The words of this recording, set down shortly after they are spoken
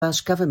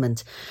Welsh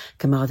Government.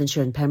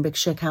 Carmarthenshire and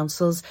Pembrokeshire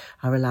councils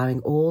are allowing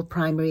all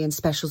primary and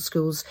special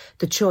schools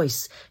the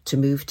choice to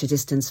move to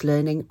distance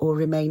learning or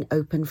remain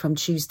open from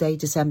Tuesday,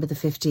 December the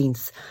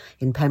 15th.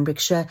 In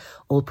Pembrokeshire,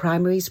 all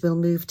primaries will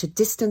move to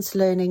distance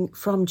learning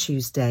from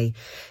Tuesday.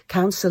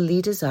 Council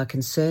leaders are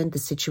concerned the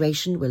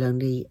situation will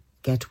only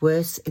get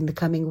worse in the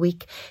coming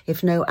week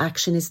if no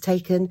action is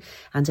taken,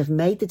 and have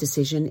made the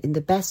decision in the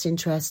best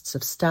interests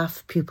of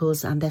staff,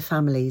 pupils and their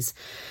families.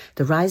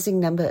 The rising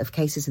number of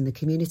cases in the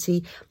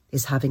community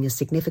is having a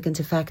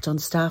significant effect on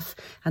staff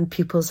and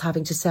pupils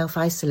having to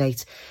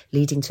self-isolate,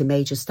 leading to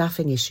major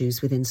staffing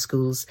issues within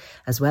schools,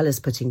 as well as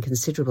putting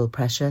considerable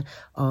pressure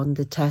on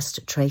the test,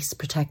 trace,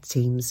 protect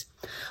teams.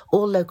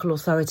 All local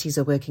authorities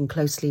are working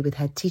closely with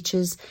head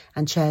teachers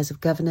and chairs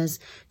of governors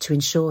to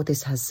ensure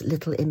this has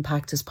little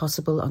impact as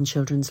possible on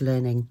children's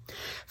learning.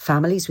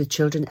 Families with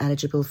children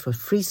eligible for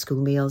free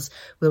school meals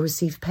will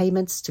receive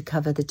payments to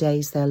cover the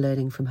days they're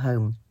learning from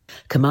home.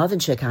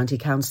 Carmarthenshire County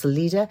Council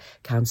leader,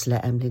 Councillor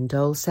Emlyn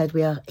Dole, said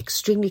we are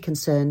extremely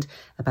concerned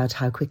about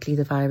how quickly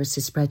the virus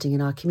is spreading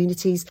in our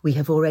communities. We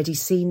have already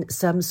seen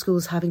some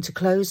schools having to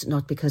close,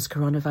 not because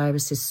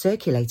coronavirus is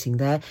circulating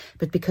there,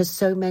 but because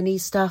so many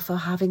staff are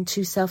having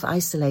to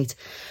self-isolate.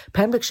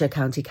 Pembrokeshire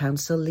County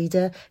Council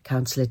leader,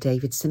 Councillor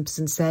David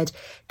Simpson, said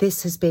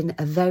this has been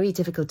a very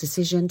difficult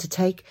decision to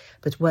take,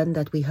 but one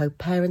that we hope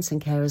parents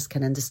and carers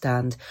can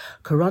understand.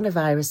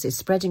 Coronavirus is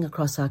spreading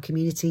across our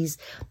communities,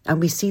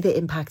 and we see the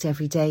impact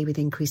every day with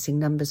increasing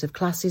numbers of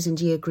classes and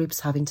year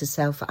groups having to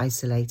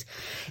self-isolate.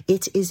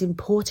 It is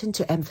important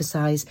to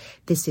emphasise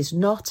this is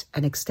not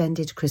an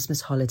extended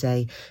Christmas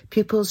holiday.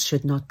 Pupils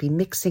should not be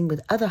mixing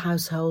with other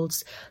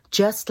households,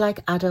 just like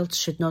adults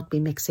should not be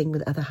mixing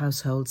with other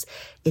households.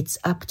 It's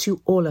up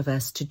to all of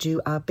us to do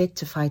our bit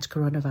to fight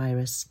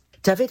coronavirus.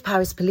 Dyfed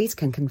Powys Police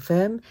can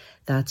confirm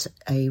that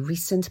a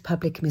recent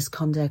public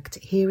misconduct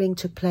hearing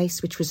took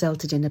place which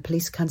resulted in a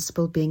police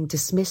constable being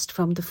dismissed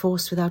from the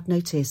force without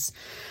notice.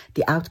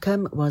 The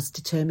outcome was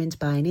determined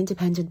by an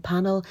independent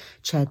panel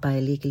chaired by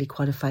a legally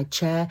qualified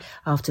chair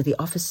after the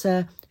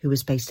officer, who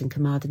was based in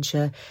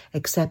Carmarthenshire,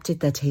 accepted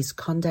that his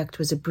conduct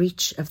was a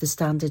breach of the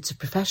standards of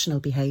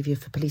professional behaviour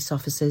for police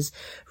officers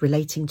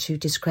relating to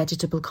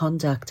discreditable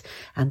conduct,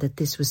 and that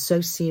this was so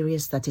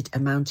serious that it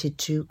amounted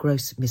to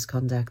gross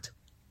misconduct.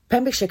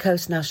 Pembrokeshire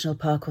Coast National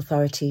Park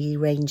Authority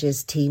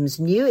Rangers team's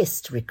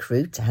newest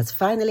recruit has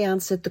finally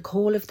answered the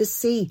call of the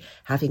sea,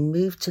 having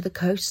moved to the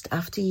coast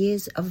after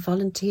years of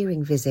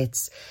volunteering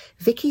visits.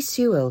 Vicky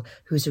Sewell,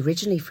 who's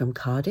originally from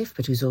Cardiff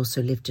but who's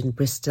also lived in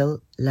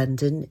Bristol,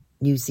 London,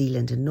 New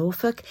Zealand and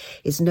Norfolk,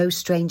 is no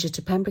stranger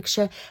to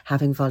Pembrokeshire,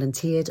 having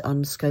volunteered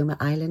on Skomer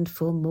Island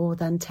for more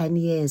than 10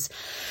 years.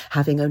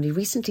 Having only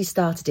recently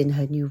started in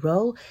her new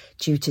role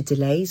due to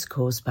delays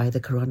caused by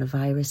the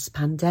coronavirus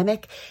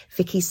pandemic,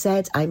 Vicky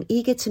said, "I'm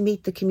eager to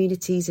meet the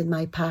communities in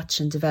my patch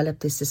and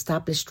develop this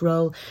established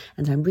role,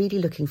 and I'm really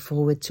looking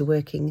forward to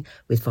working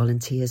with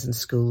volunteers and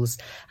schools.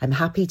 I'm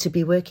happy to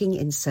be working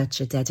in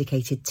such a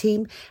dedicated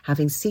team,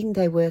 having seen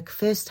their work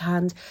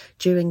firsthand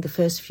during the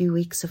first few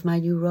weeks of my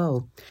new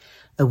role."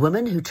 A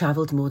woman who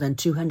travelled more than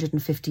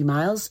 250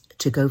 miles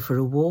to go for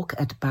a walk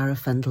at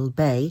Barafundle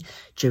Bay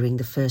during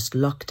the first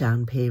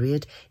lockdown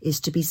period is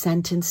to be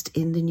sentenced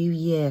in the new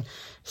year.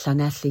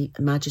 Llanelli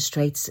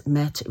magistrates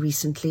met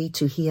recently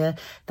to hear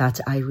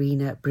that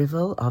Irina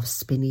Brivel of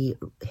Spinney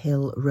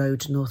Hill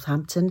Road,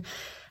 Northampton,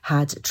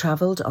 had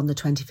travelled on the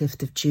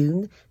 25th of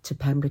June to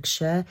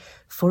Pembrokeshire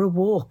for a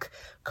walk,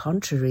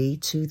 contrary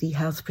to the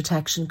health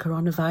protection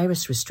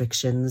coronavirus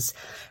restrictions.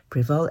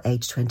 Brivel,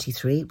 aged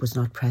 23, was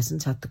not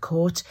present at the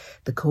court.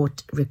 The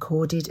court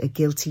recorded a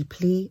guilty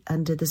plea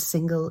under the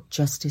single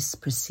justice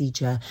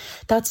procedure.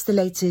 That's the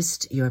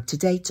latest. You're up to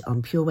date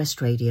on Pure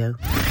West Radio.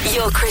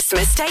 Your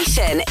Christmas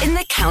station in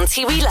the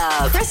county we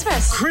love.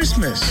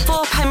 Christmas.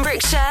 For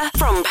Pembrokeshire,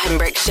 from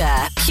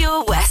Pembrokeshire,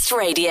 Pure West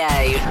Radio.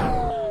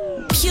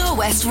 Pure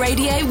West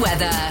Radio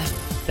weather.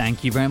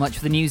 Thank you very much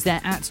for the news there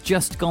at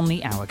just gone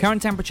the hour.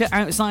 Current temperature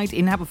outside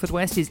in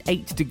Haverfordwest is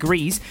 8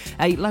 degrees.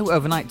 A low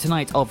overnight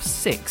tonight of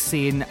 6,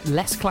 seeing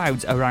less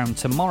clouds around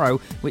tomorrow,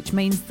 which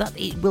means that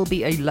it will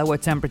be a lower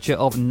temperature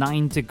of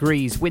 9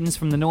 degrees. Winds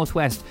from the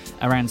northwest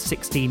around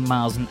 16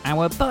 miles an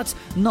hour, but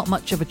not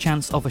much of a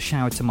chance of a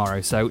shower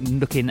tomorrow, so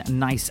looking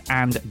nice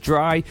and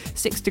dry.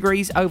 6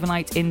 degrees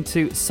overnight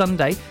into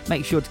Sunday.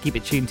 Make sure to keep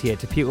it tuned here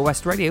to Pure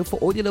West Radio for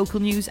all your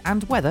local news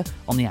and weather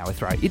on the hour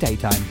throughout your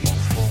daytime.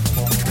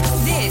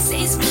 This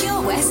is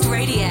Pure West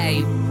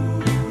Radio.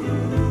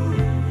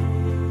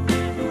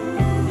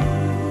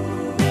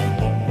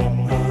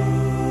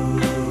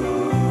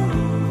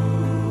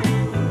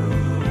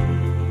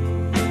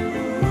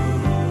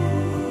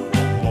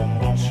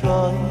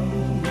 Try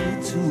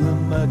to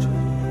imagine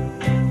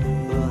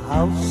a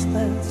house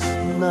that's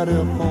not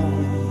a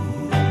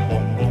home.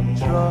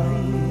 Try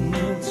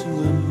to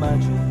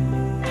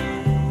imagine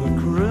a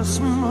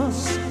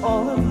Christmas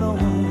all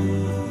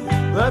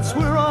alone. That's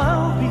where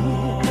I'll be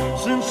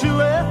since you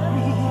left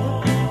me.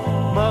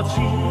 My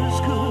tears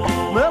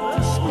could melt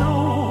the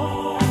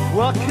snow.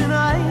 What can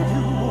I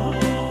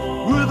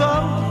do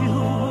without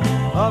you?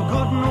 I've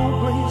got no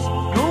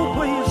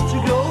place to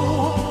go.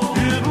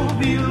 It'll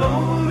be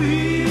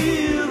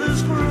lonely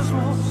this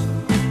Christmas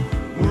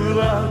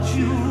without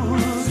you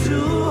to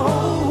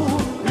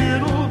hold.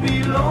 It'll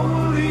be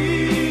lonely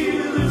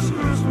this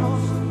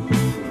Christmas,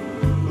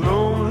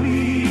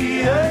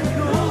 lonely and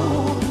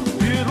cold.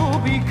 It'll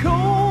be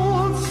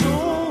cold, so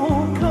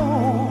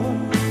cold,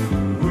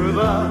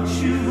 without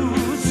you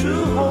to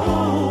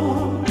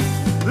hold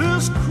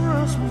this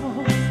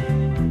Christmas.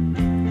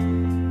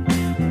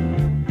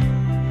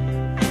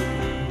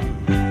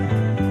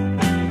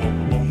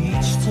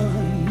 Each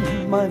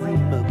time I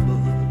remember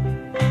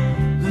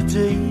the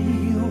day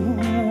you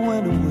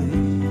went away,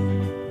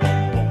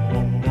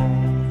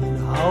 and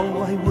how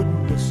I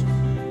wouldn't listen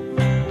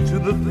to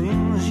the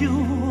things you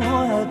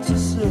had to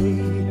say.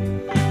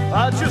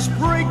 I just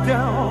break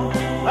down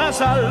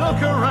as I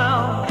look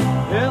around,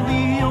 and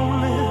the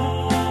only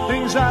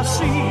things I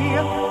see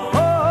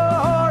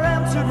are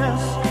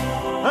emptiness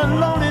and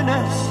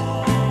loneliness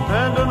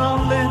and an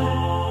unlit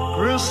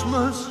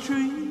Christmas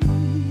tree.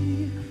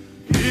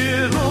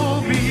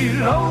 It'll be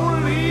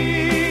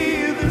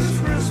lonely this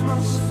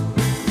Christmas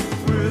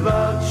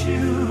without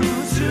you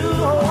to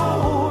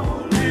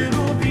hold.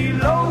 It'll be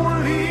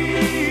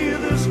lonely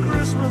this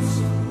Christmas,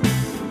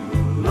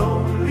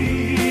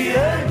 lonely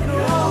and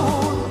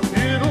cold.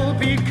 It'll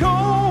be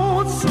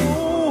cold, so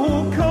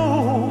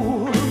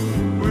cold,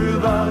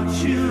 without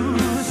you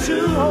to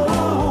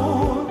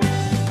hold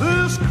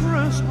this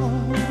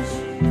Christmas.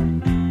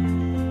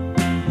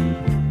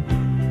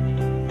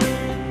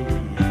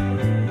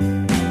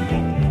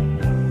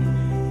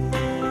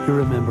 You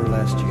remember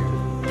last year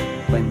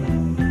when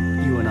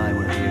you and I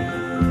were here?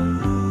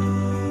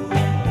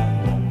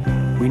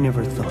 We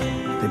never thought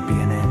there'd be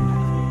an end.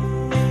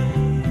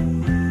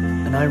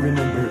 And I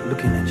remember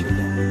looking at you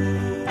then,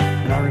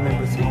 and I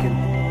remember thinking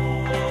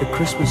that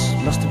Christmas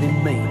must have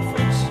been made for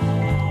us.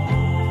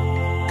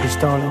 'Cause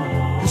darling,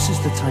 this is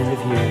the time of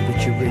year that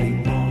you really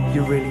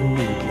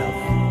need love,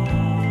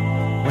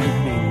 when it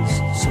means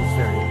so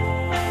very,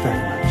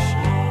 very much.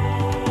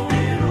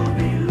 It'll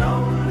be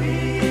lonely.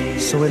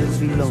 So it'll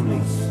be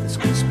lonely this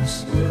Christmas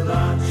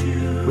without you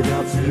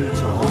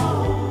to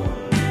hold.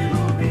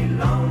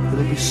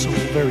 It'll be so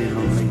very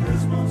lonely,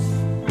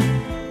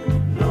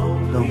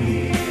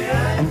 lonely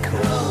and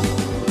cold.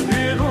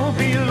 It'll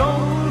be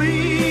lonely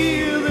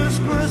this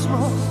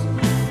Christmas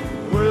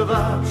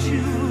without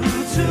you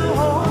to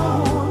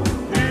hold.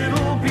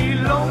 It'll be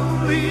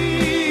lonely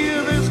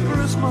this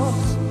Christmas,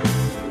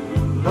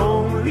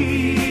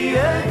 lonely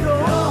and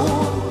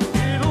cold.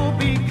 It'll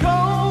be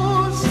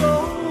cold, so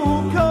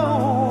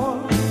cold,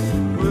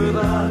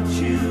 without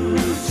you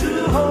to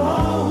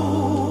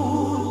hold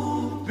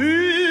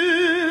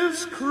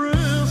this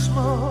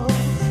Christmas.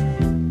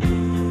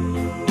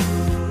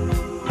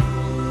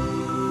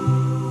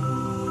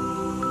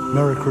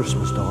 Merry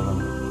Christmas,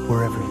 darling,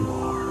 wherever you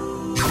are.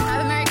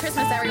 Have a Merry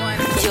Christmas, everyone.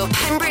 Your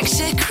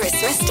Pembrokeshire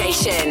Christmas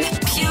station,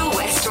 Pure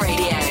West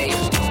Radio.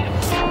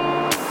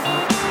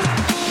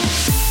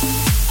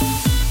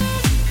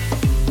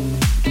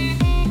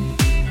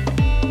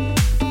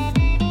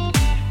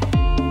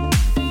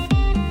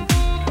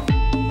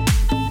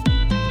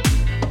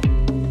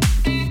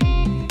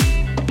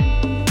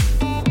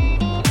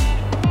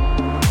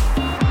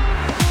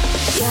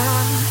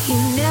 Yeah, you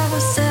never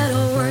said a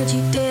word,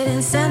 you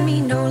didn't send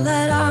me no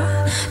letter.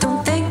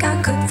 Don't think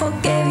I could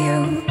forgive you.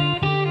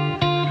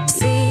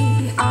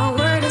 See, our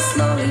word is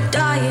slowly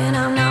dying,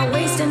 I'm not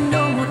wasting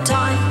no more time.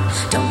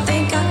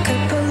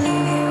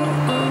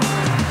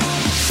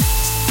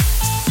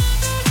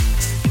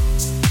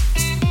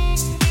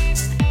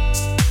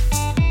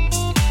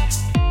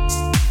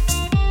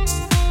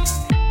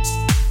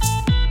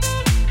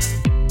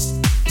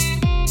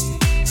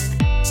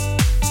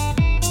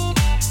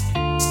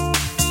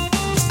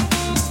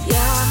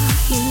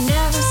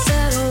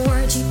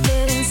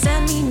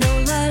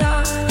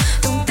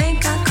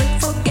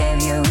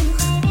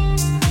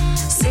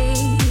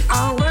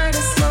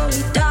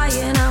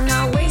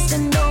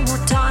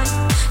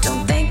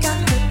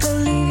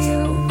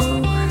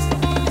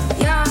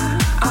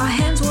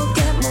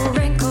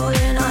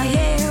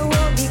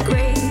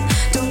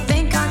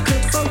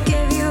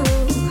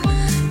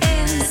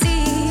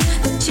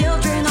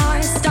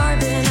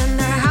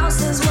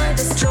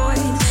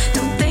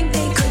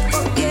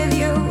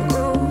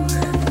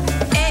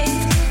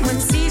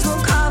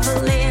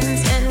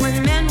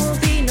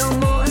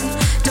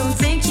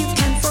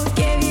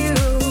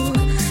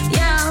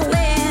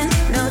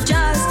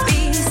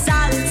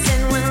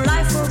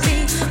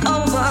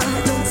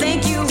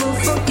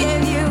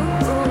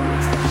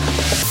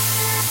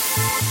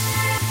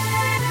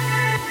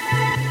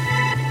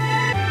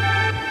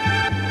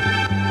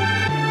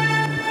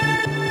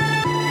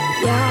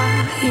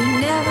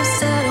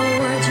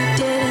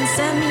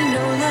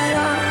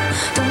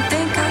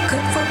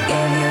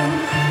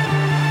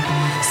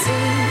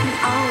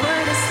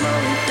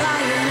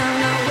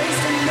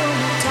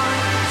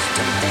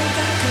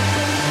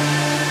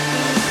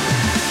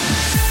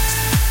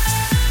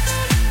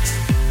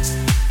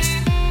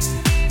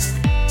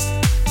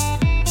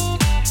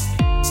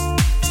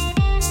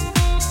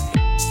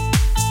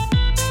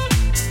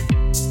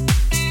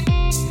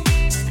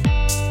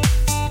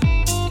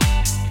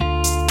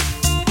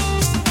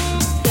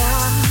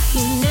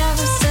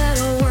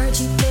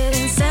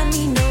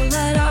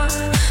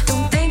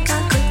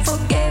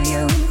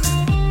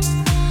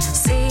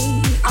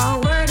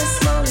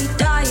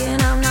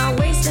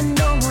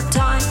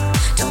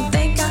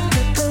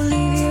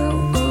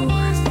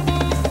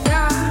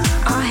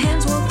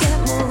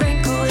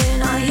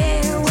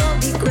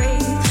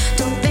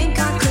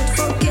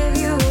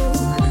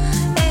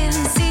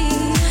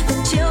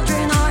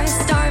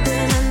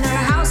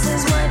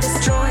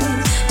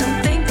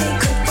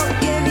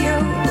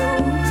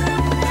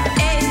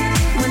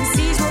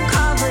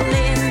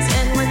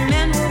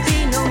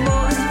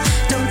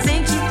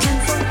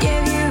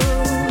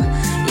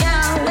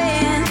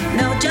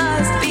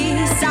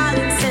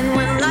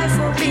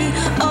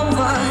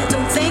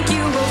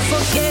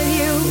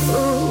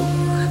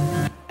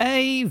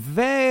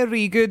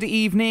 very good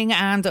evening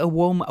and a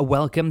warm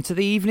welcome to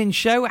the evening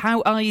show.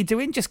 How are you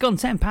doing? Just gone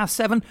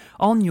 7:10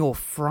 on your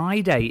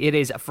Friday. It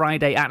is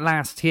Friday at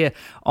last here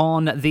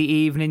on the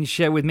evening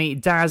show with me,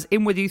 Daz,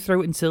 in with you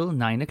through until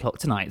 9 o'clock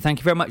tonight. Thank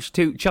you very much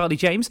to Charlie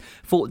James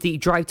for the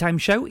Drive Time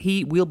show.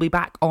 He will be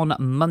back on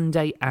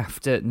Monday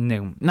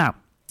afternoon. Now,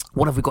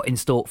 what have we got in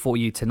store for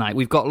you tonight?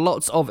 We've got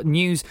lots of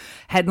news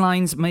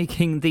headlines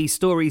making the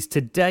stories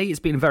today. It's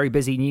been a very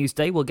busy news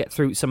day. We'll get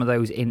through some of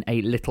those in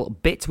a little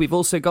bit. We've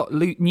also got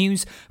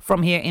news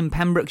from here in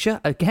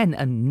Pembrokeshire. Again,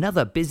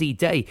 another busy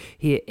day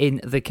here in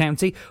the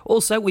county.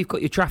 Also, we've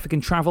got your traffic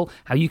and travel,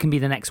 how you can be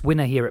the next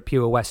winner here at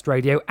Pure West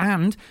Radio,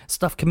 and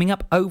stuff coming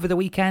up over the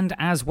weekend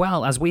as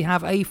well, as we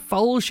have a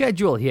full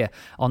schedule here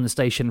on the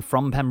station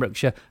from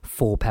Pembrokeshire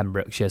for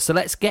Pembrokeshire. So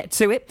let's get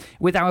to it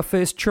with our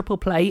first triple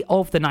play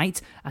of the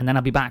night, and then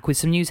I'll be back with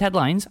some news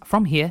headlines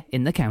from here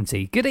in the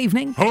county. Good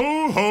evening.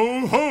 Ho,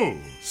 ho, ho!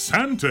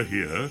 Santa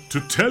here to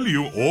tell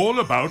you all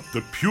about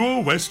the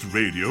Pure West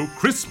Radio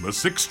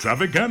Christmas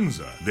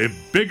Extravaganza, their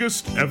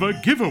biggest ever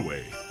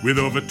giveaway, with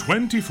over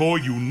 24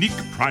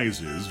 unique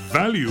prizes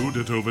valued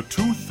at over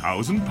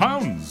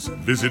 £2,000.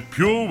 Visit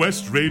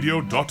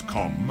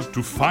purewestradio.com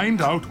to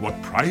find out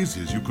what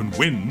prizes you can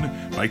win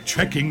by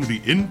checking the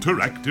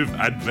interactive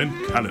advent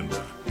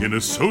calendar. In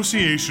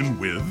association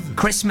with...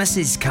 Christmas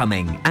is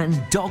coming,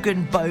 and Dog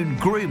and Bone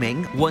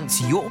Grooming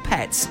wants your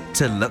pets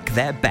to look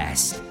their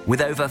best.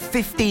 With over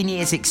 15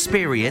 years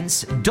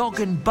experience, Dog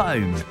and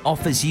Bone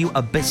offers you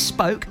a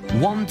bespoke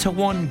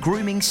one-to-one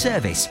grooming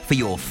service for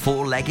your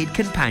four-legged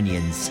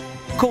companions.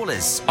 Call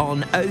us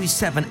on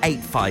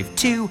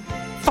 07852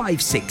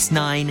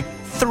 569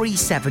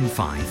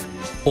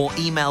 375 or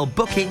email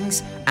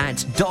bookings at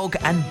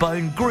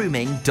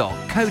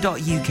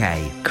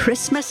dogandbonegrooming.co.uk.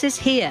 Christmas is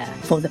here.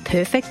 For the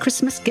perfect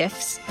Christmas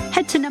gifts,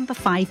 head to number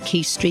 5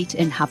 Key Street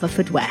in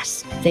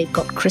Haverfordwest. They've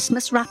got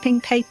Christmas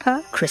wrapping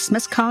paper,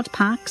 Christmas card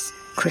packs,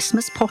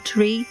 Christmas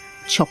pottery,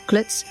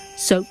 chocolates,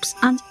 soaps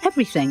and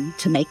everything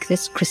to make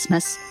this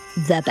Christmas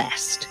the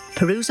best.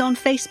 Peruse on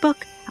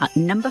Facebook at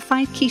number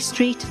 5 Key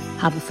Street,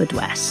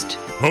 Haverfordwest.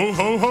 Ho,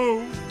 ho,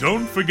 ho!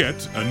 Don't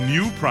forget, a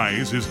new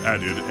prize is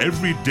added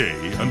every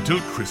day until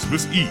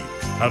Christmas Eve.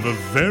 Have a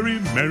very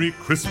Merry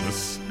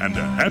Christmas and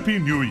a Happy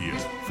New Year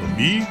from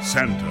me,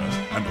 Santa,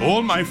 and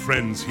all my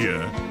friends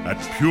here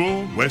at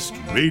Pure West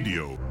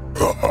Radio.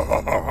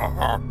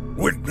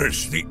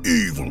 Witness the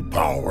evil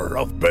power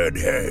of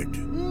Bedhead.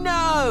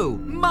 No!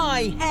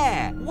 My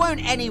hair!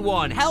 Won't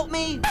anyone help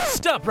me?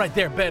 Stop right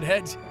there,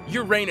 Bedheads!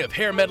 Your reign of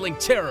hair-meddling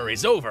terror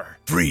is over.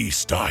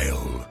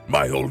 Freestyle,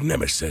 my old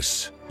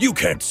nemesis. You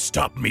can't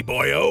stop me,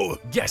 boyo.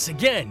 Guess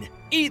again.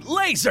 Eat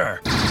laser!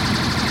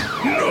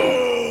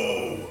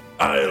 No!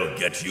 I'll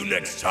get you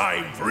next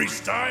time,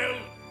 Freestyle.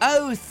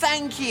 Oh,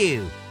 thank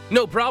you.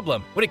 No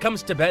problem. When it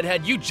comes to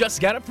Bedhead, you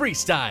just gotta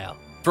freestyle.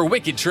 For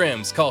wicked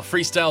trims, call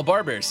Freestyle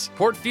Barbers,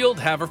 Portfield,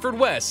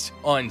 Haverfordwest,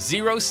 on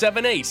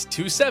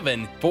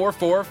 07827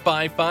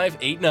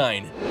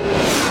 445589.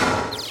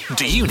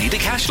 Do you need a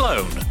cash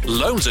loan?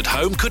 Loans at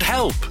Home could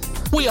help.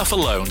 We offer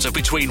loans of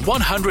between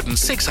 £100 and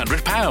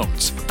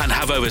 £600 and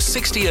have over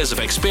 60 years of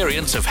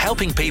experience of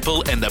helping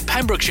people in the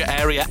Pembrokeshire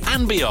area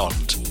and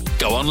beyond.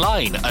 Go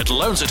online at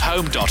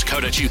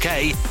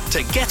loansathome.co.uk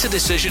to get a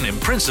decision in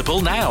principle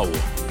now.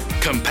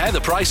 Compare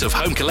the price of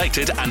home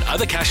collected and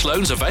other cash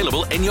loans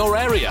available in your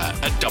area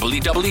at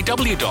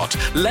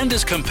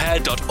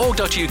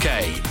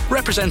www.lenderscompare.org.uk.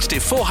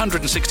 Representative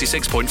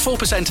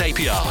 466.4%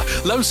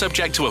 APR. Loan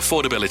subject to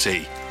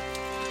affordability.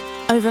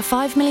 Over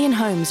 5 million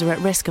homes are at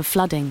risk of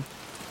flooding.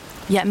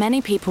 Yet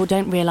many people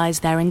don't realise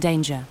they're in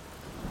danger.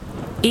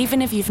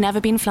 Even if you've never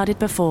been flooded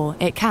before,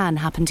 it can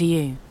happen to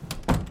you.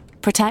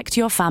 Protect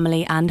your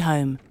family and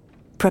home.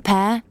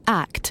 Prepare,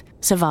 act,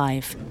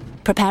 survive.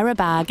 Prepare a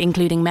bag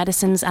including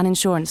medicines and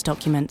insurance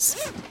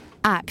documents.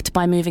 Act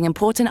by moving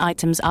important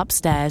items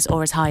upstairs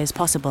or as high as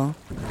possible.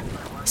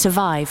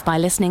 Survive by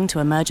listening to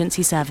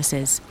emergency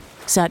services.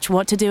 Search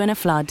what to do in a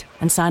flood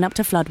and sign up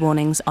to flood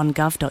warnings on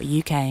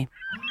gov.uk.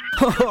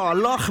 Oh,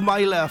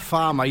 Lochmeyler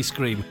Farm Ice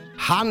Cream.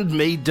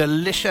 Handmade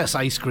delicious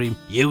ice cream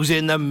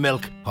using the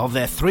milk of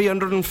their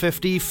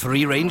 350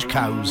 free-range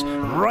cows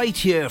right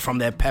here from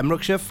their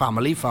Pembrokeshire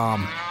family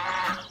farm.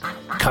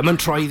 Come and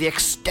try the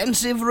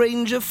extensive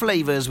range of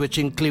flavours which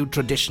include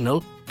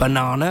traditional,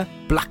 banana,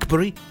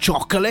 blackberry,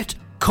 chocolate,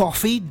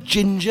 coffee,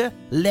 ginger,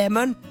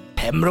 lemon,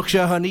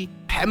 Pembrokeshire honey,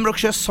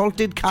 Pembrokeshire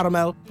salted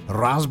caramel,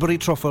 raspberry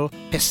truffle,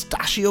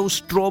 pistachio,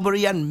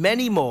 strawberry and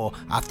many more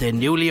at their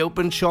newly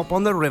opened shop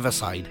on the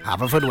Riverside,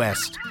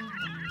 Haverfordwest.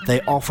 They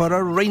offer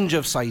a range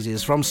of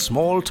sizes from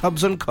small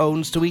tubs and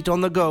cones to eat on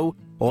the go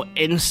or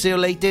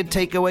insulated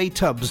takeaway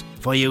tubs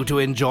for you to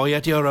enjoy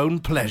at your own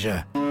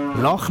pleasure.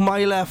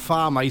 Lochmeyler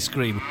Farm Ice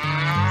Cream.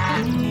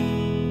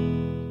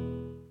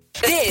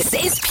 This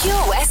is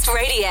Pure West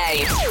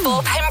Radio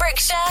for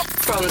Pembrokeshire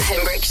from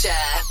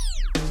Pembrokeshire.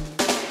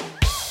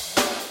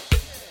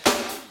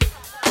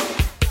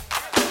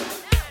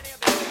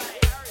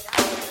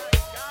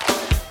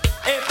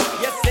 If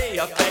you see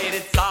a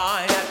faded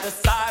sign at the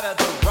side of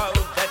the road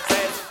that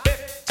says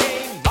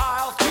 15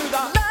 miles to the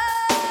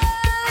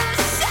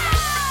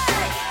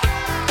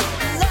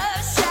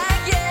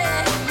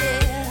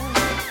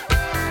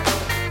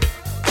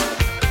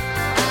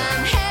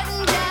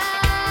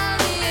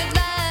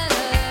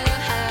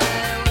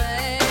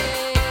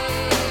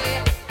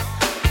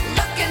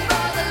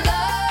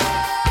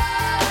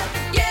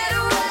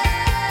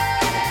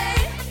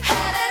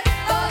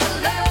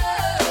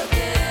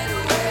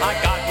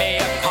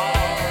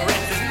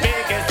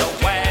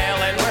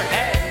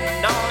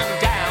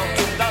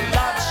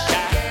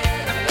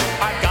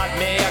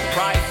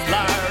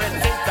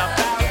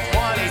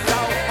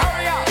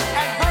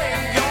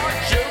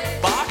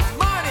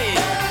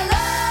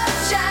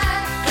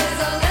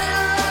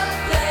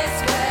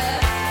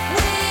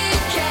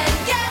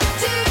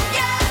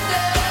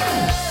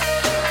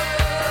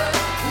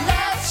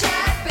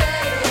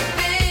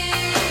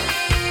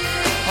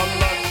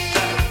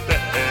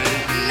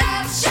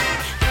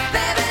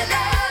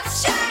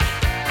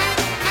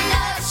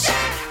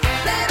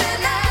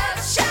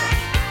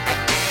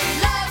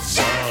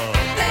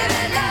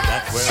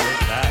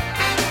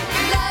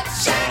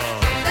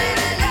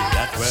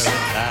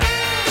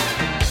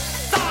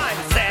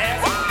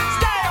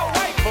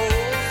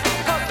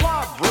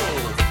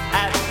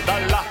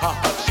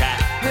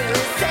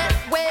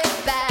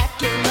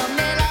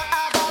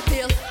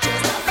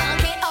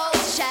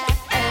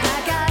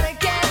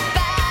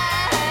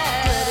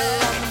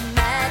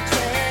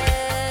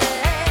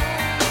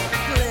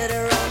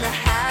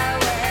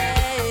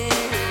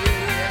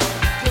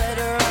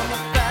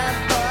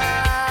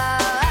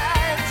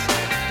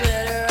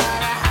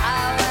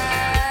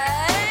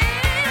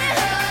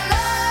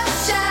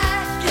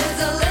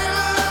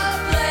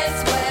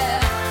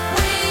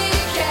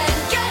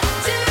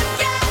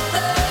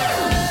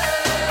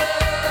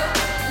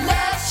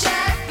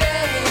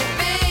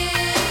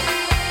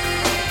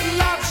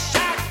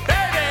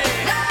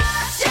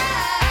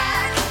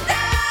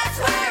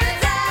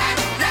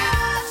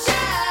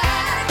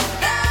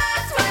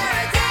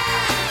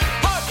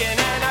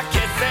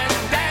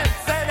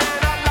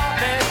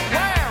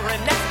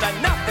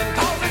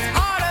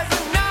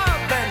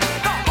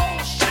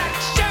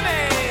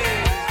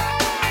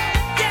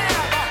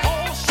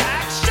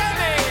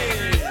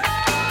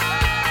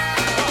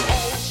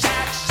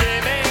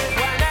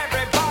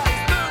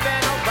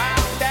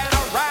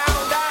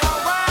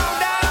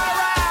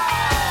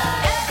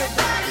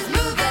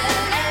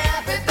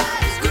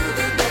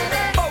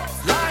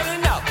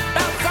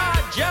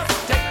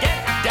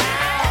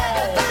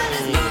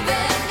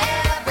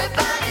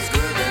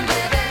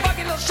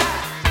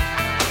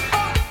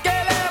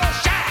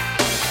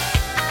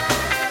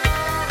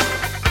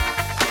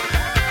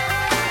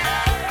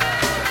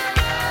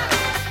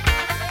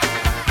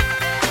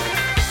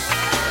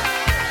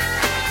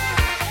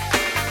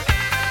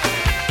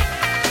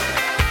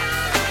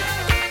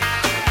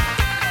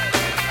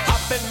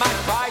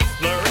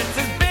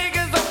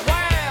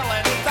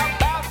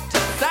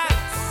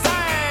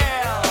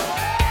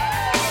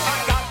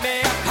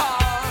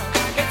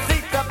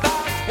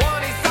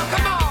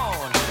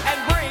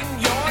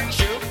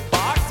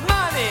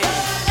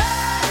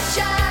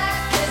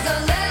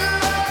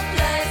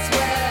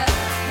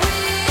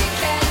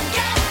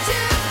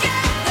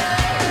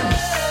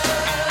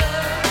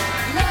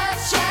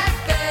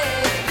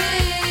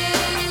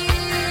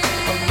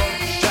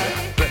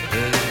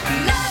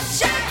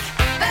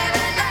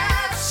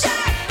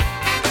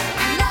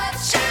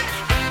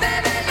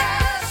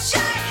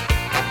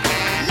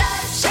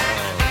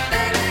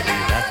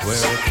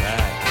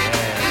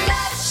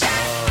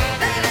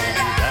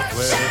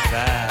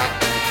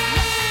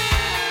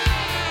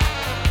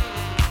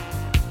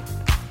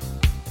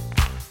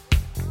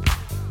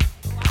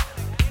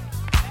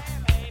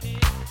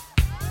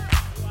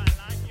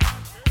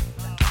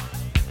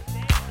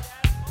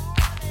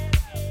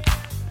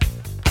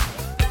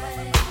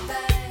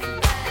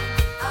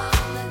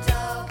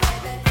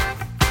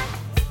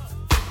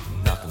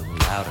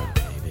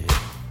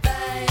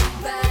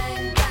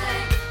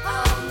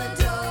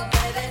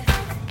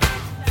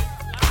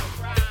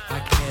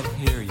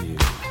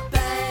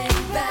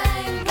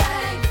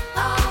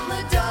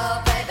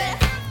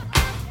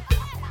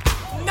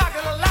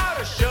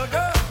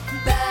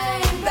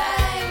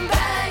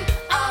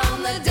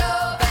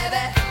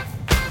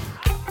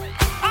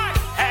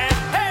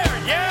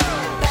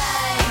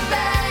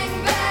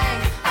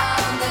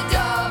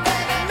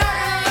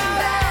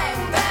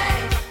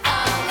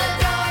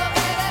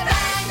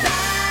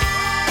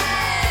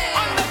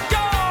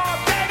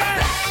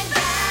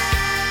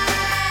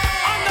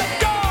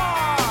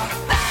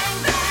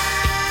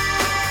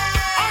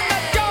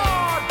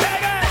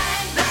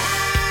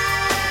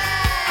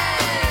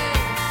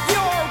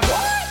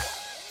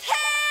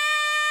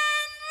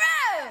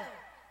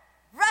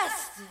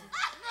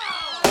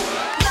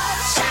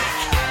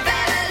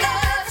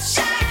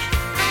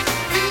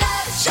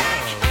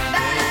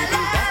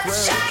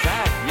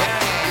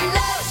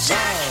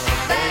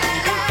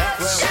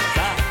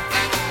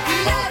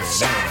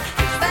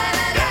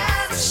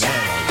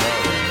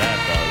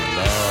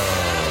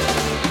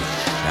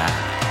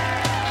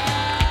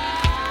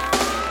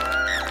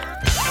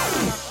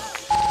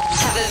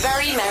Have a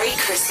very Merry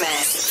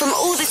Christmas from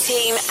all the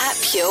team at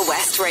Pure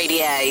West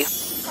Radio. Don't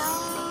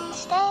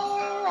stay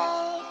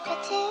awake for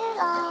too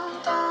long.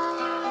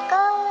 Don't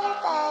go to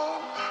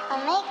bed.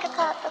 I'll make a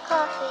cup of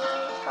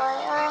coffee for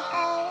your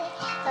head.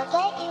 I'll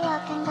get you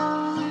up and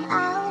going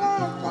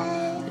out of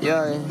bed.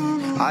 Yeah,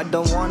 I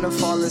don't wanna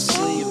fall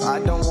asleep, I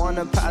don't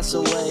wanna pass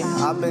away.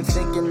 I've been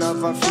thinking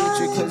of our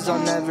future cause I'll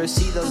never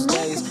see those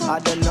days. I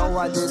don't know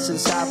why this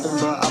has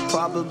happened, but I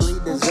probably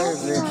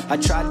deserve it. I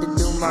tried to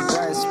do my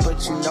best,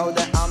 but you know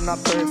that I'm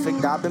not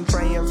perfect. I've been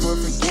praying for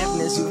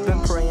forgiveness, you've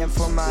been praying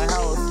for my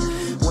health.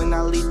 When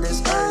I leave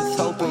this earth,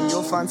 hoping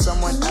you'll find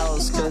someone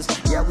else. Cause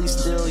yeah, we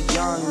still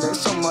young, there's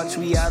so much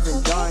we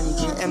haven't done.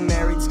 Getting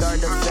married,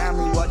 start a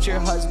family, watch your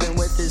husband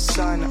with his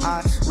son.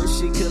 I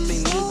wish it could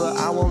be me, but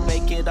I won't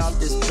make it off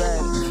this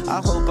bed. I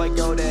hope I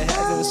go to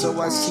heaven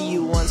so I see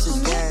you once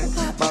again.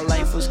 My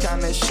life was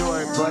kinda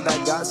short, but I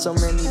got so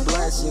many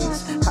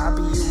blessings.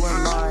 Happy you were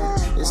mine,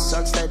 it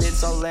sucks that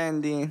it's all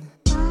ending.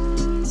 For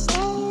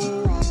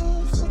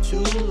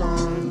too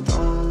long,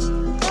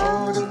 don't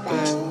go to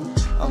bed.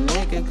 I'll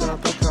make a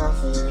cup of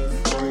coffee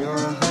for your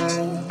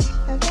head.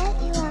 I'll get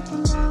you up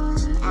and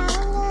going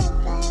out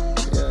of bed.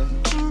 Yeah,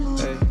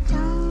 hey.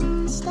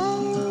 Don't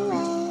stay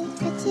awake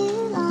for too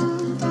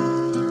long.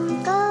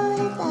 Don't go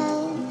to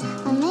bed.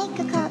 I'll make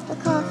a cup of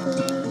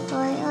coffee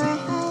for your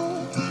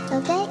head.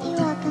 I'll get you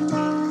up and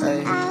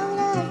going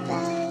out of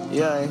bed.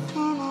 Yeah.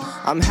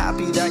 I'm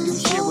happy that you're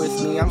here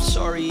with me. I'm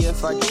sorry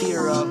if I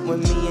tear up.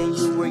 When me and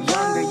you were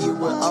younger, you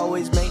would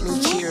always make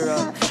me cheer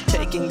up.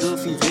 Taking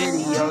goofy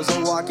videos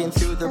and walking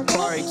through the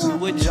park. You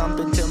would jump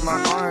into my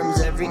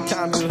arms every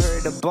time you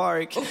heard a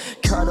bark.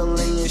 Cuddle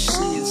in your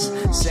sheets,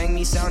 sang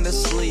me sound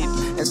asleep,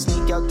 and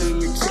sneak out through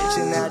your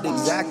kitchen at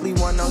exactly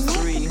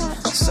 1:03.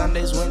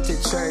 Sundays went to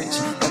church,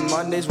 and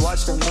Mondays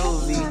watched a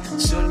movie.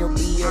 Soon you'll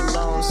be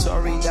alone,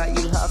 sorry that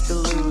you have to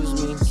lose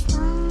me.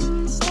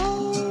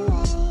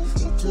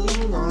 For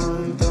too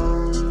long,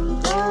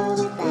 don't go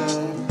to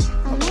bed.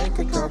 I'll make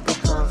a cup of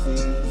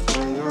coffee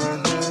for your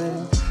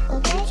head. I'll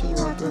get you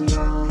up and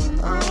down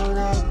out of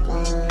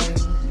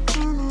bed.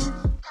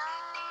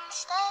 Don't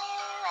stay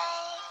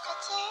awake for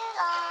too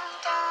long.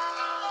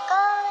 Don't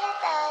go to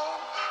bed.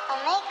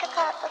 I'll make a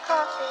cup of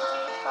coffee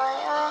for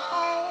your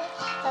head.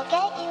 I'll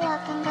get you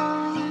up and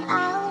going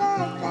out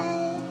of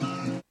bed.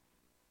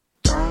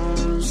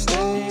 Don't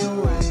stay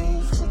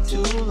awake for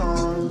too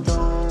long.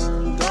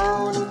 Don't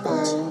go to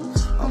bed.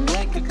 I'll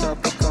make a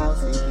cup of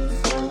coffee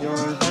for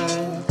your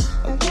head.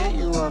 I'll get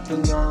you up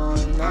and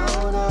going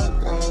out of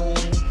bed.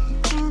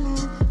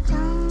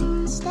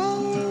 Don't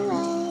stay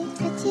awake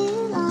for too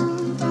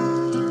long.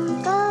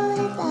 Don't go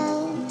to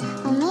bed.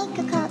 I'll make a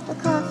cup of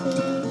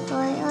coffee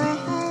for your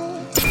head.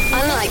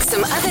 Unlike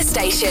some other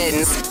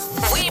stations,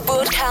 we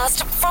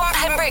broadcast from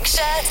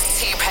Pembrokeshire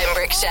to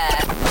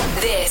Pembrokeshire.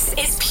 This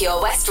is Pure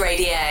West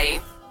Radio.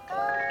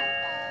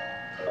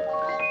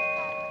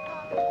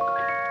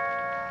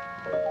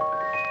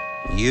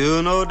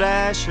 You know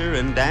Dasher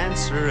and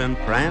Dancer and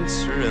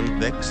Prancer and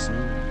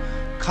Vixen,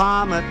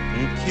 Comet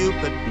and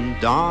Cupid and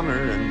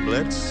Donner and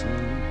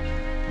Blitzen.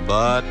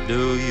 But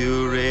do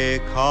you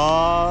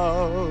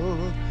recall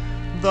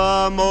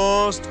the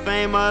most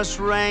famous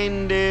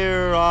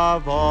reindeer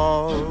of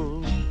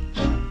all?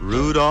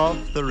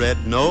 Rudolph the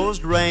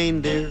red-nosed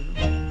reindeer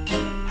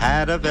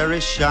had a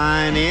very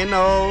shiny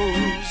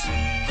nose,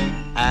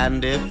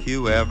 and if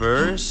you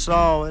ever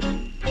saw it,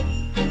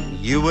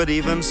 you would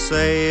even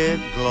say it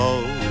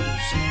glows.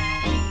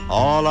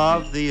 All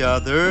of the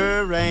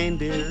other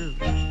reindeer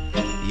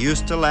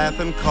used to laugh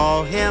and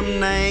call him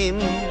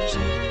names.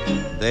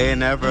 They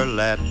never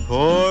let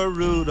poor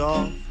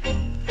Rudolph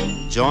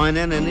join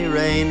in any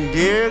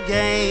reindeer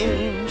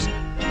games.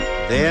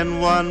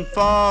 Then one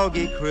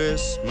foggy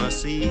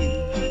Christmas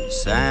Eve,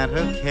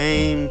 Santa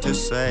came to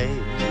say,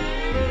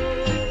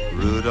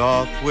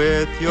 Rudolph,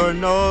 with your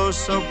nose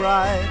so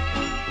bright,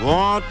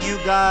 won't you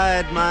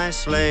guide my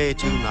sleigh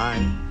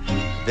tonight?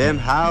 Then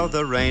how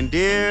the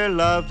reindeer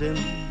loved him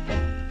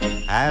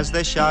as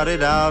they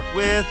shouted out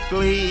with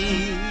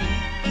glee,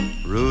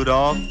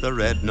 Rudolph the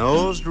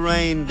red-nosed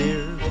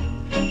reindeer,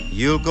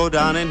 you'll go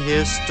down in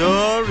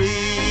history.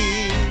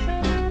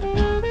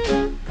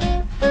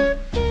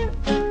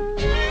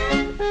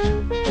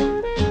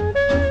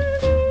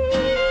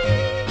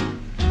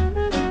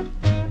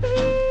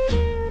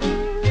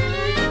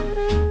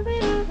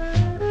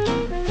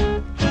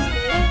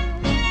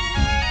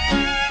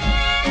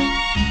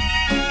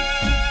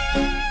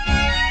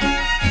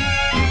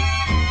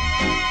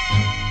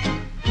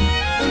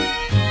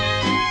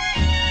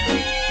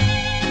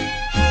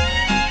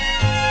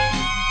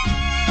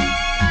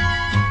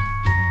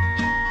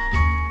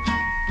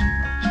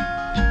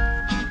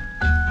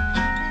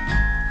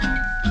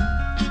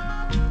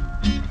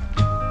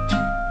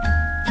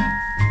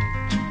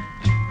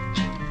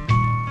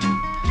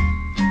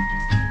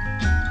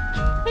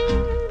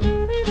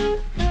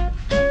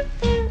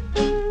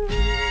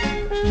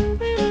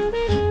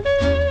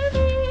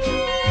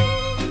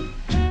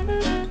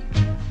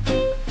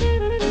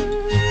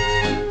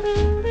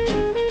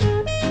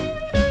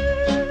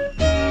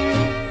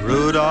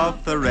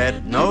 Rudolph the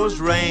red-nosed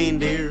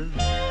reindeer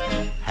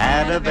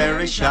had a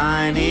very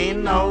shiny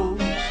nose,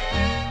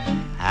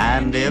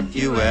 and if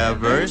you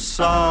ever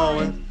saw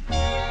it,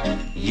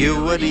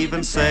 you would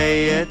even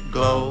say it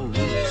glows.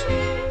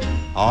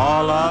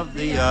 All of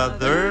the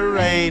other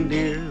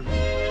reindeer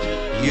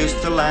used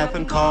to laugh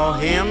and call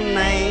him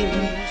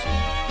names.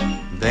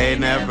 They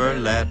never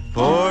let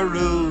poor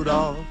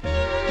Rudolph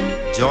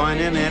join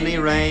in any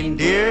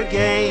reindeer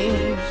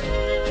games.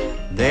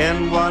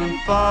 Then one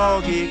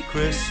foggy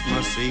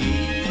Christmas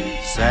Eve,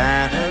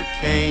 Santa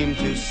came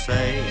to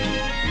say,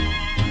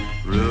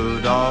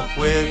 Rudolph,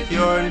 with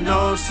your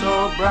nose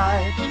so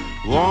bright,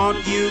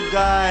 won't you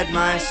guide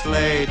my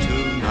sleigh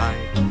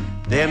tonight?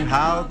 Then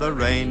how the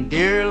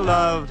reindeer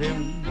loved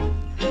him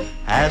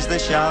as they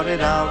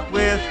shouted out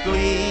with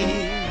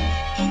glee,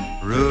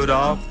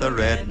 Rudolph the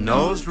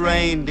red-nosed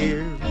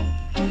reindeer,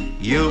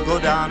 you'll go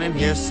down in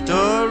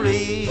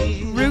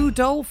history.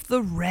 Rudolph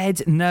the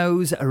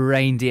Red-Nosed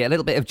Reindeer. A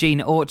little bit of Gene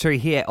Autry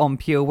here on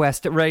Pure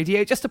West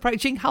Radio. Just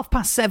approaching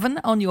 7:30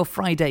 on your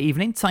Friday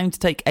evening. Time to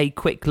take a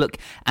quick look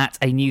at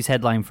a news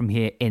headline from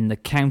here in the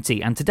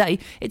county. And today,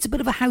 it's a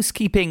bit of a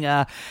housekeeping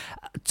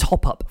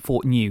top-up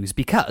for news,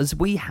 because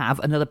we have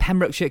another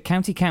Pembrokeshire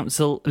County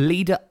Council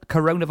leader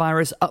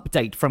coronavirus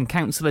update from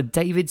Councillor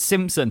David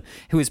Simpson,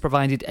 who has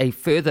provided a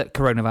further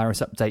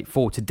coronavirus update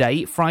for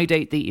today,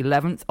 Friday the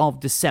 11th of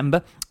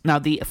December. Now,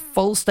 the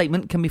full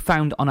statement can be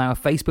found on our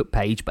Facebook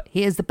page, but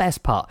here's the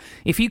best part.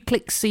 If you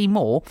click see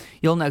more,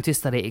 you'll notice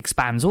that it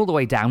expands all the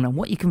way down, and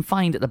what you can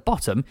find at the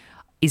bottom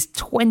is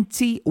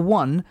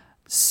 21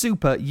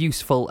 super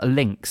useful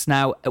links.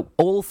 Now,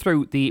 all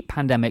through the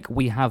pandemic,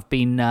 we have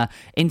been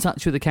in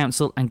touch with the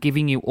council and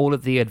giving you all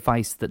of the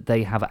advice that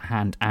they have at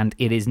hand, and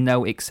it is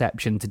no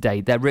exception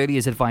today. There really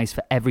is advice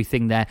for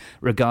everything there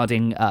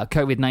regarding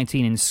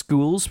COVID-19 in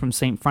schools, from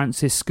St.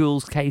 Francis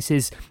Schools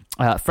cases,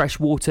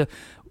 freshwater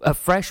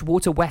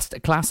West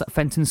class at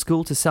Fenton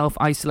School to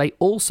self-isolate,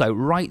 also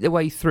right the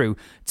way through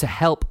to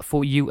help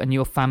for you and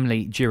your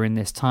family during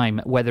this time,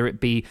 whether it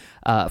be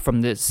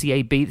from the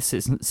CAB,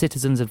 the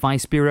Citizens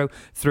Advice Bureau,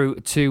 through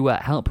to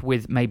help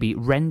with maybe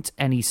rent,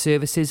 any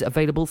services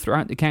available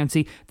throughout the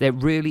county. There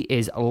really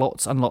is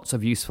lots and lots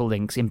of useful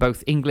links in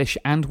both English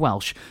and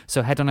Welsh,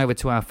 so head on over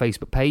to our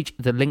Facebook page.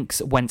 The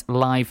links went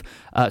live,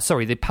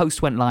 the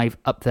post went live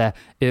up there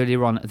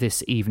earlier on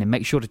this evening.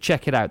 Make sure to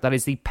check it out. That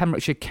is the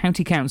Pembrokeshire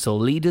County Council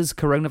Leaders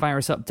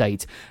Coronavirus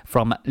Update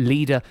from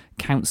Leader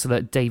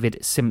Councillor David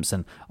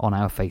Simpson on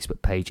our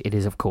Facebook page. It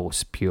is, of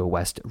course, Pure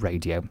West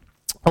Radio.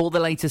 All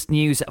the latest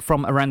news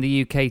from around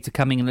the UK to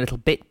coming in a little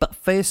bit, but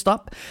first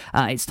up,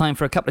 it's time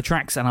for a couple of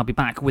tracks, and I'll be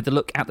back with a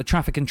look at the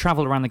traffic and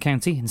travel around the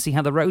county and see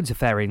how the roads are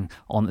faring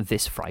on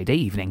this Friday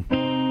evening.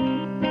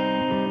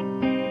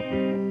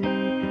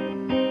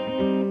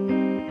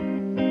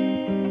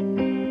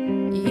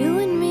 You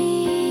and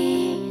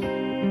me,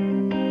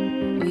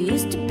 we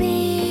used to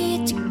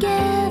be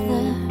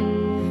together,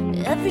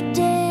 every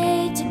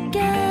day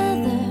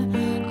together,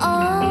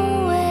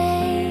 always.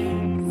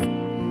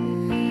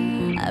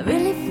 I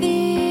really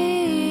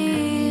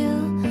feel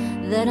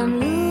that I'm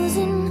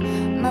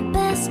losing my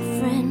best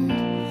friend.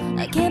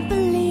 I can't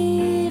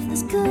believe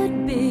this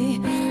could be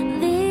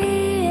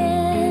the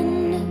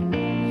end.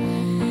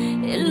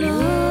 It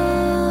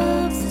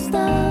looks as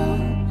though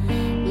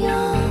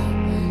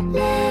you're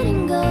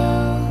letting go,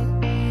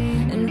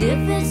 and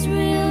if it's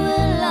real,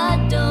 well,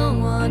 I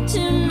don't want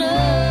to know.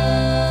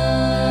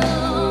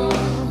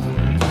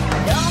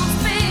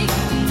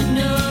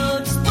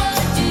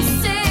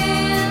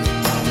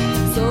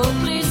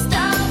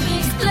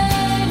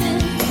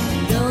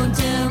 Don't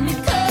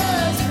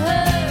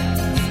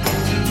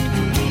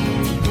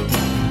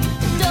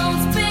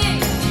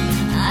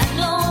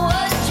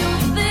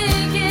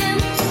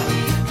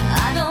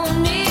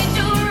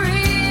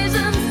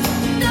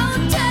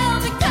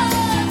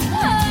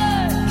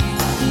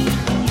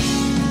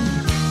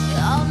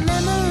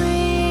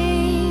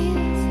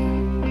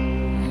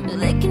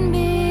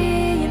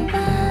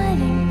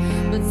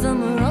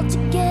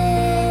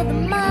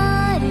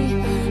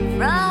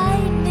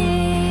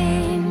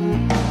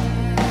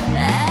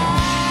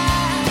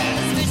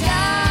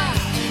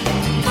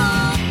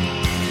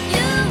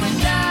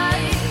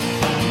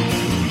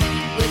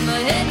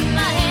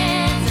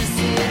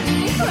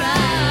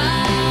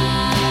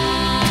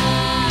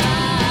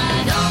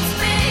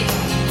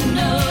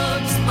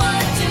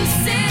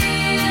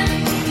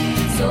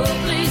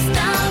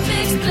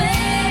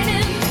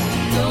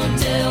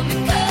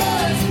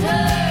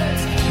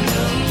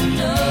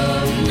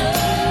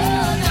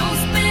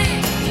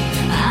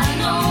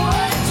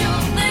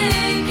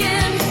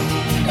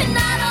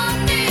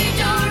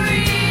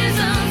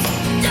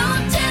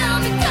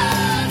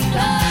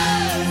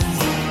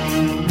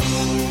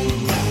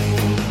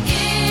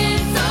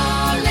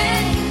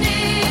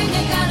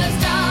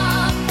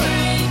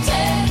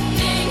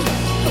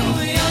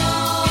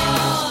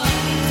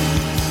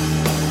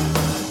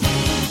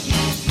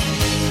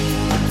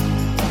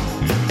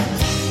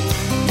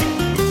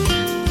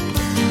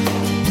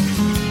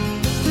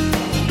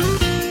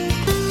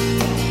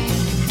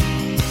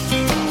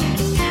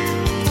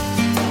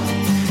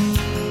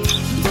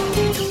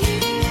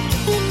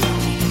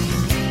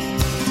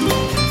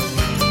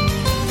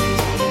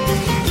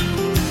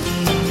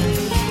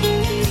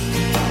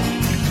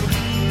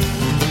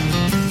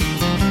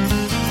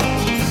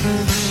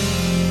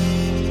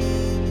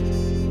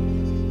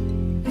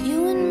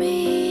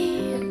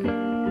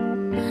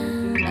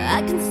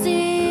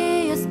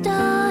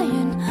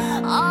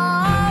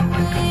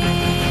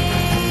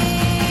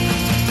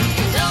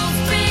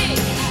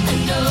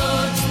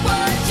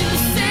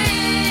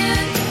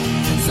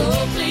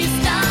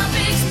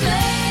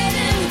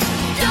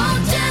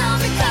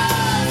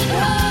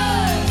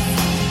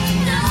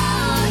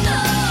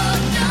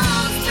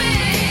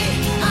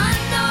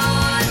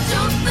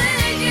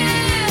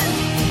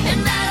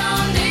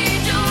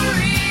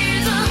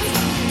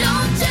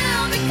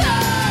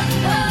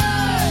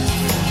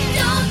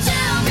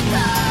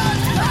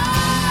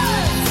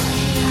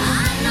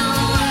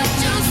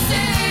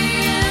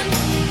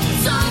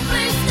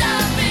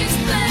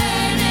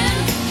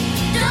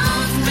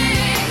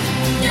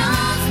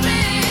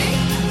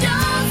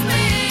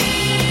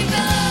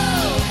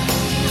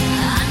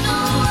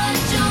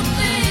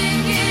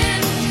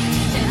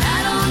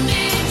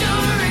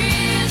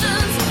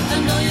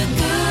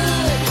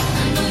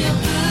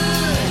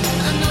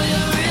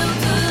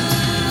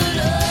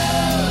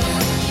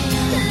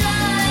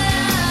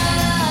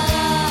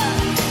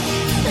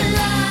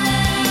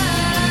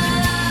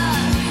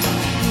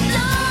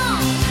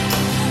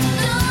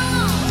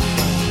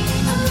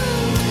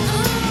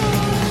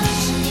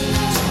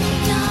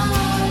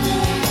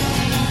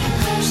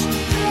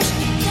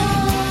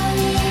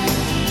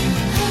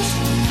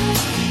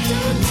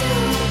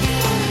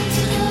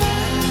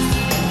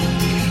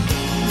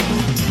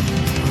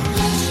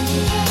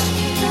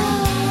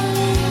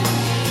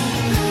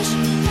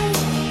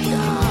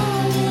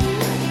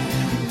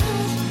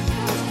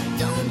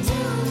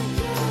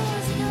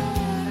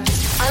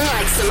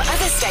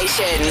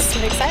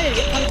I'm excited to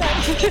get pumped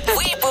up.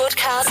 We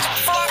broadcast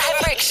from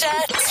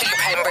Pembrokeshire to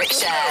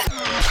Pembrokeshire.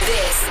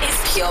 This is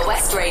Pure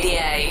West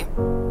Radio.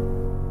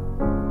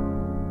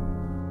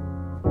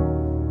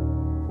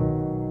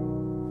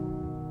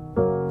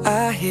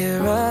 I hear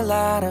a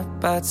lot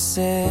about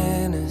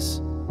sinners.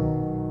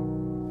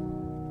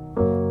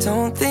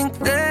 Don't think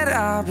that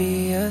I'll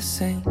be a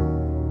saint,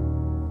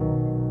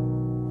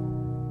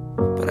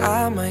 but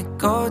I might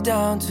go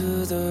down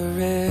to the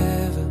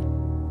river.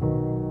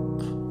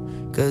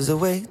 'Cause the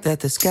way that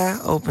the sky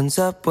opens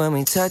up when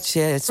we touch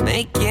it, it's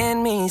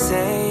making me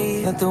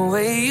say that the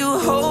way you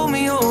hold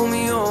me, hold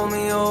me, hold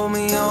me, hold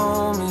me,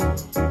 hold me,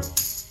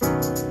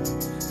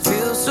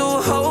 feels so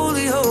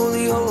holy,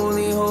 holy,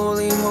 holy,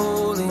 holy,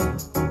 holy.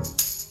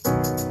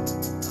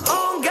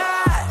 Oh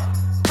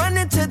God,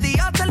 running to the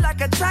altar like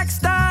a track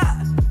star.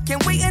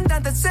 Can't wait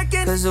another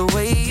second. 'Cause the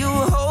way you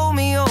hold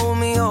me, hold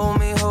me, hold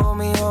me, hold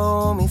me,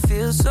 hold me,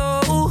 feels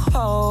so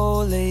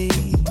holy.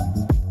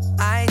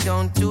 I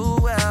don't do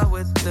well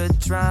with the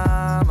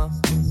drama,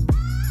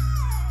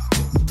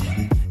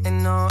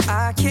 and no,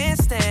 I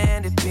can't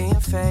stand it being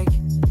fake.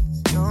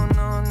 No,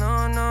 no,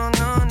 no, no,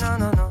 no, no,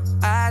 no, no.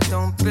 I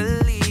don't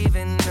believe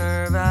in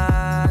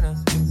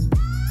Nirvana,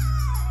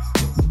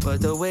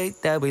 but the way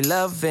that we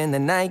love in the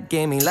night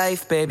gave me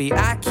life, baby.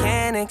 I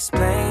can't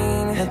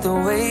explain it. The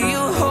way you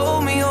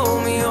hold me,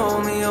 hold me,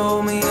 hold me,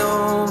 hold me,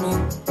 hold me,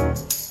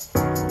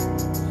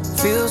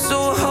 feels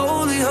so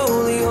holy,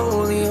 holy,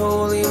 holy,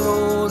 holy,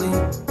 holy.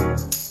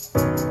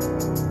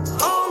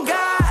 Oh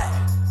God,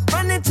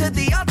 running to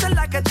the altar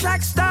like a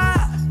track star.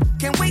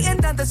 Can't wait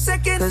another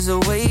second. 'Cause the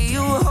way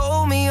you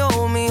hold me,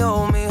 hold me,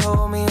 hold me,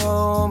 hold me,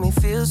 hold me,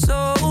 feels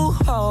so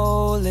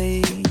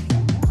holy.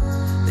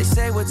 They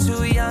say we're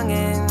too young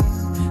and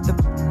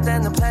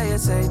then the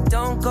players say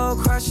don't go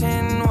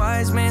crushing.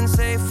 Wise men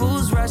say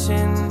fools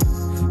rushing,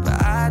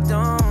 but I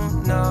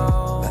don't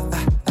know.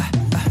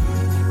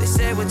 They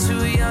say we're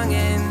too young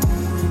and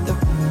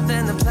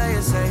then the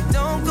players say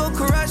don't go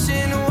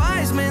crushing.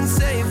 Wise men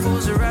say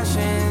fools are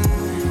rushing,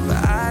 but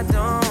I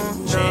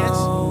don't know. Chance,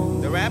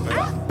 the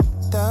rapper.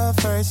 The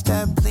first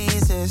that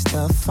pleases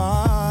the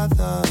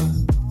Father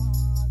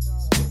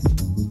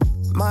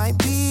might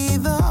be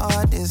the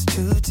hardest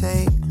to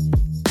take.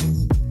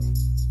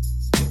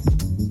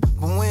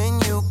 When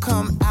you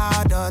come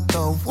out of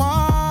the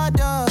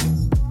water,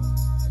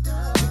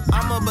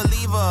 I'm a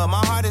believer,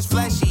 my heart is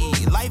fleshy.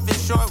 Life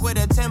is short with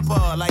a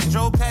temper, like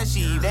Joe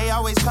Pesci. They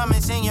always come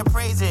and sing your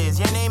praises,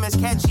 your name is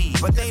catchy,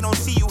 but they don't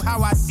see you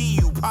how I see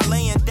you.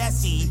 Parlay and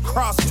Desi,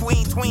 cross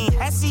tween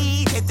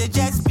Hesse. Hit the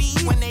jet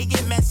speed, when they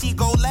get messy,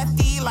 go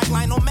lefty, like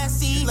Lionel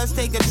Messi. Let's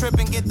take a trip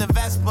and get the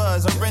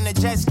Vespas, or rent a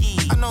jet ski.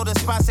 I know the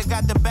spots that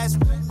got the best,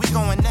 we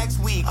going next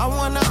week. I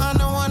wanna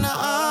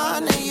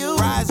honor you.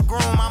 Rise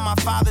groom, I'm my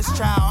father's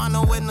child. I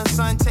know when the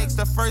son takes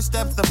the first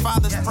step, the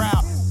father's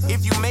proud.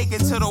 If you make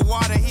it to the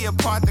water, he'll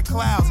part the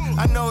clouds.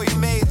 I know he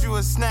made you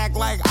a snack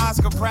like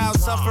Oscar Proud.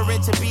 Suffer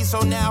it to be,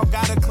 so now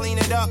gotta clean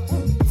it up.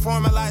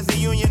 Formalize the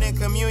union and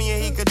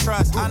communion he could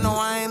trust. I know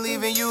I ain't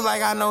leaving you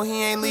like I know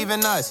he ain't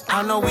leaving us.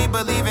 I know we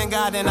believe in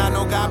God and I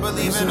know God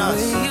believes in us.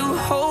 You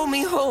hold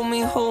me, hold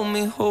me, hold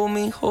me, hold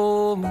me,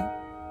 hold me,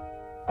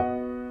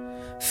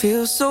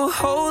 feel so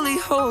holy,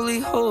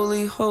 holy,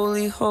 holy,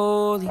 holy,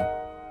 holy.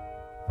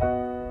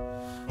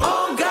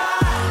 Oh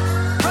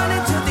God,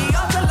 running to the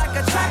altar like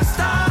a track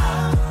star.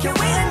 Can't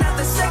wait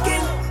another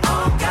second.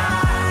 Oh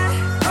God,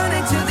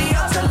 running to the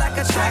altar like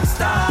a track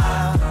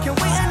star. Can't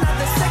wait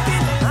another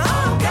second.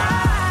 Oh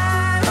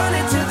God,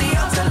 running to the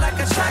altar like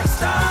a track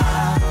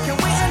star.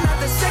 Can't wait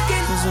another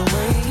second. 'Cause the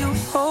way you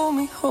hold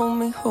me, hold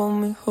me, hold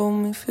me, hold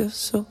me, feels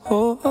so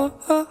holy.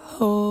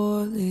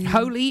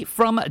 Holy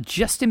from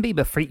Justin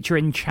Bieber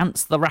featuring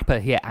Chance the Rapper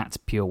here at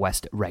Pure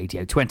West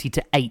Radio. 20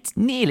 to 8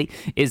 nearly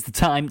is the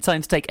time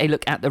to take a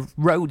look at the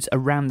roads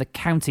around the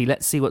county.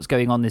 Let's see what's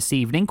going on this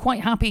evening.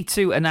 Quite happy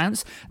to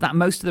announce that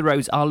most of the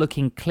roads are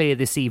looking clear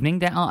this evening.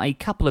 There are a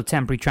couple of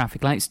temporary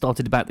traffic lights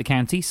dotted about the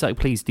county, so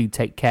please do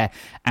take care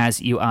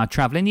as you are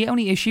travelling. The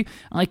only issue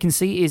I can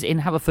see is in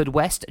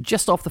Haverfordwest,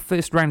 just off the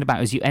first roundabout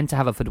as you enter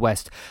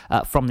Haverfordwest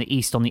from the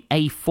east on the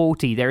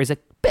A40. There is a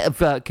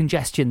bit of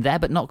congestion there,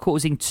 but not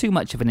causing too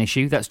much of an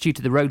issue. That's due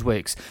to the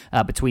roadworks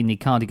between the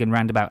Cardigan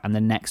roundabout and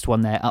the next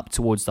one there up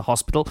towards the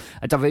hospital.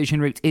 A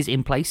diversion route is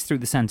in place through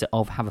the centre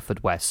of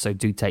Haverfordwest, so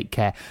do take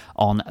care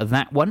on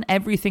that one.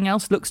 Everything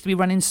else looks to be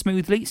running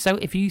smoothly, so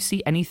if you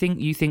see anything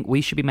you think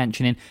we should be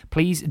mentioning,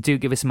 please do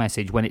give us a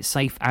message when it's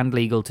safe and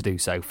legal to do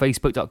so.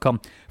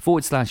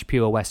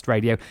 Facebook.com/Pure West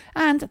Radio,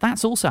 and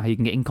that's also how you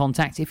can get in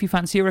contact if you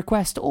fancy a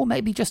request or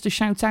maybe just a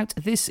shout out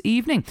this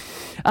evening.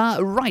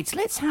 Right,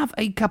 let's have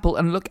a couple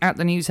and look at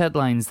the news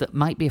headlines that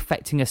might be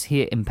affecting us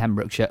here in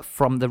Pembrokeshire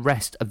from the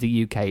rest of the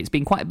UK. It's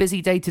been quite a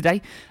busy day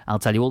today. I'll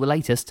tell you all the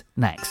latest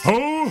next.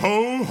 Ho,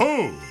 ho,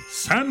 ho!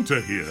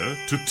 Santa here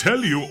to tell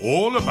you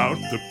all about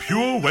the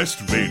Pure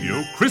West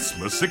Radio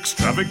Christmas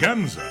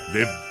Extravaganza,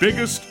 their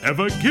biggest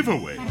ever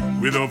giveaway,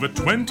 with over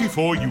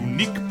 24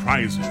 unique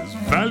prizes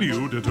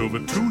valued at over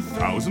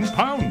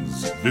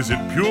 £2,000. Visit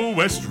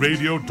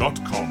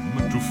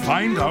purewestradio.com to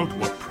find out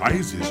what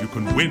prizes you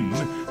can win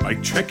by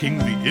checking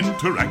the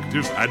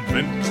interactive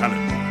Advent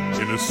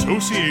calendar in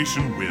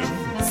association with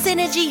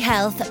Synergy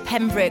Health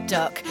Pembroke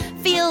Dock.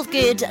 Feel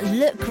good,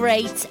 look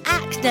great,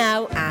 act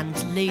now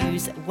and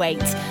lose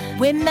weight.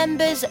 WIM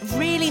members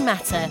really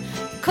matter.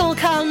 Call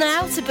Carl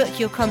now to book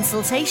your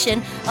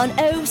consultation on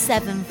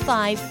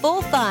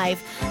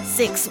 07545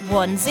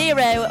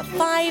 610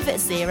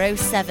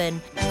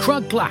 507.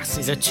 Krug Glass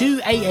is a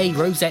 2AA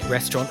Rosette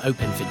restaurant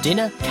open for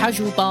dinner,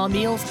 casual bar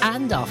meals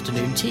and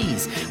afternoon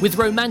teas, with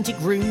romantic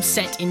rooms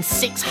set in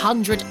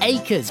 600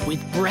 acres with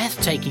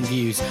breathtaking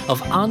views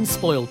of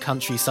unspoiled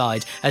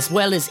countryside, as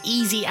well as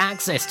easy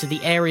access to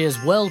the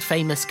area's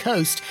world-famous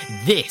coast.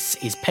 This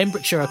is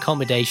Pembrokeshire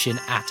accommodation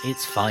at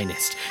its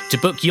finest. To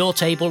book your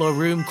table or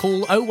room,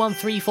 call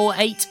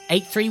 01348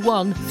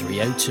 831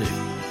 302.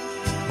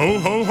 Ho,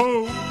 ho,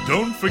 ho!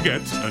 Don't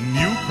forget, a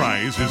new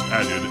prize is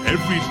added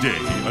every day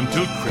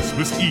until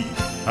Christmas Eve.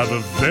 Have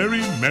a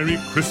very Merry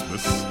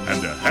Christmas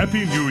and a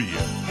Happy New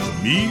Year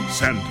from me,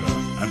 Santa,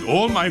 and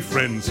all my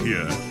friends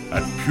here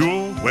at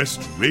Pure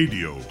West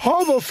Radio.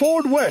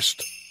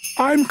 Haverfordwest,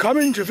 I'm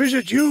coming to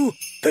visit you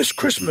this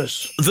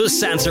Christmas. The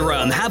Santa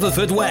Run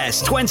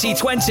Haverfordwest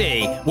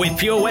 2020 with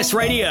Pure West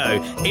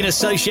Radio in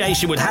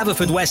association with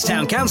Haverfordwest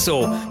Town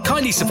Council,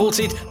 kindly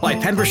supported by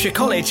Pembrokeshire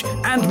College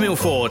and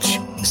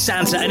Millforge.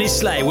 Santa and his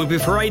sleigh will be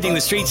parading the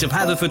streets of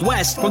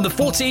Haverfordwest from the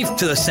 14th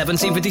to the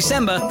 17th of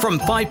December from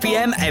 5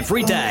 p.m.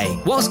 every day.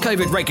 Whilst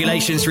COVID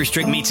regulations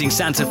restrict meeting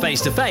Santa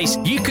face to face,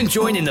 you can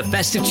join in the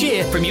festive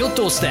cheer from your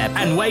doorstep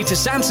and wave to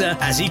Santa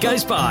as he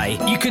goes by.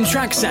 You can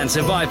track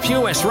Santa via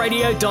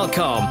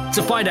purewestradio.com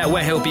to find out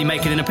where he'll be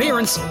making an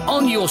appearance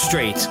on your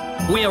street.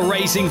 We are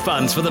raising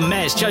funds for the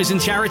Mayor's chosen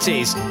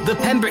charities, the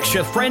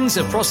Pembrokeshire Friends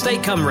of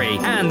Prostate Cymru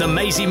and the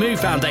Maisie Moo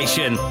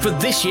Foundation for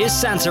this year's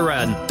Santa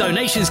Run.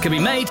 Donations can be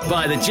made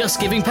via the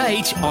Just Giving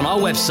page on our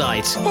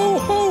website. Ho,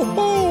 ho,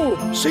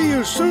 ho! See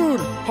you soon,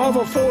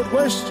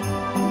 Haverfordwest.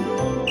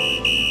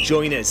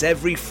 Join us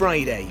every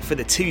Friday for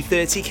the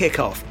 2:30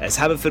 kickoff as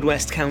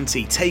Haverfordwest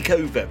County take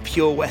over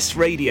Pure West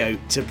Radio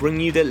to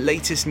bring you the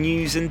latest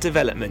news and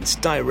developments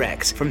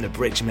direct from the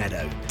Bridge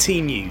Meadow.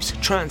 Team news,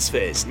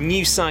 transfers,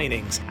 new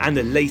signings and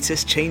the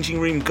latest changing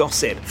room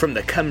gossip from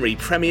the Cymru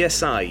Premier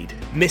side.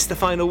 Miss the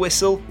final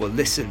whistle? Well,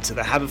 listen to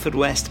the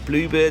Haverfordwest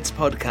Bluebirds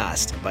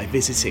podcast by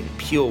visiting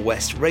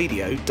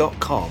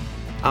purewestradio.com.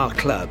 Our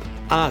club,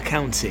 our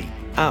county,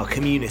 our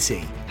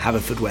community.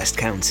 Haverfordwest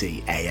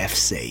County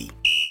AFC.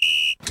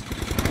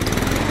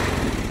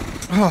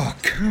 Oh,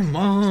 come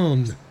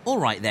on. All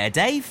right there,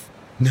 Dave.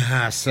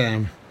 Nah,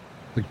 Sam.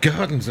 The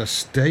garden's a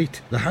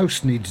state. The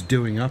house needs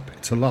doing up.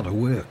 It's a lot of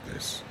work,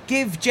 this.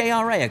 Give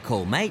JRA a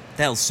call, mate.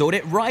 They'll sort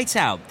it right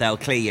out. They'll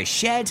clear your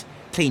shed,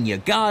 clean your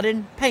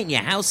garden, paint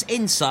your house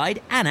inside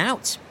and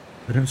out.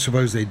 I don't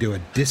suppose they do a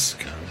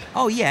discount.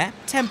 Oh yeah,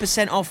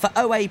 10% off for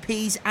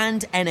OAPs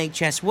and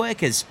NHS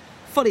workers.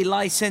 Fully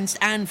licensed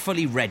and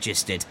fully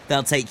registered.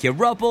 They'll take your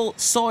rubble,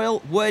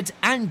 soil, wood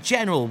and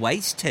general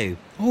waste too.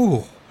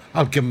 Oh,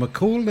 I'll give them a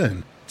call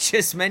then.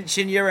 Just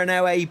mention you're an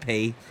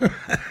OAP.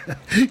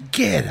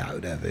 Get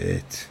out of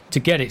it. To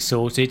get it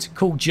sorted,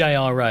 call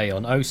JRA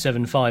on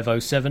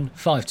 07507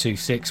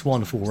 526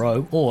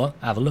 140 or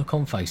have a look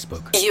on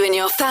Facebook. You and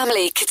your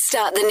family could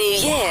start the new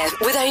year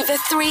with over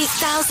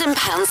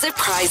 £3,000 of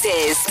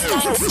prizes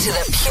thanks to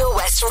the Pure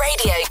West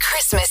Radio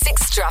Christmas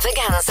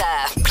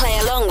Extravaganza. Play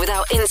along with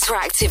our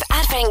interactive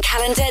advent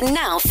calendar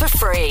now for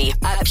free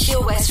at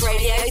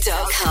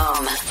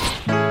purewestradio.com.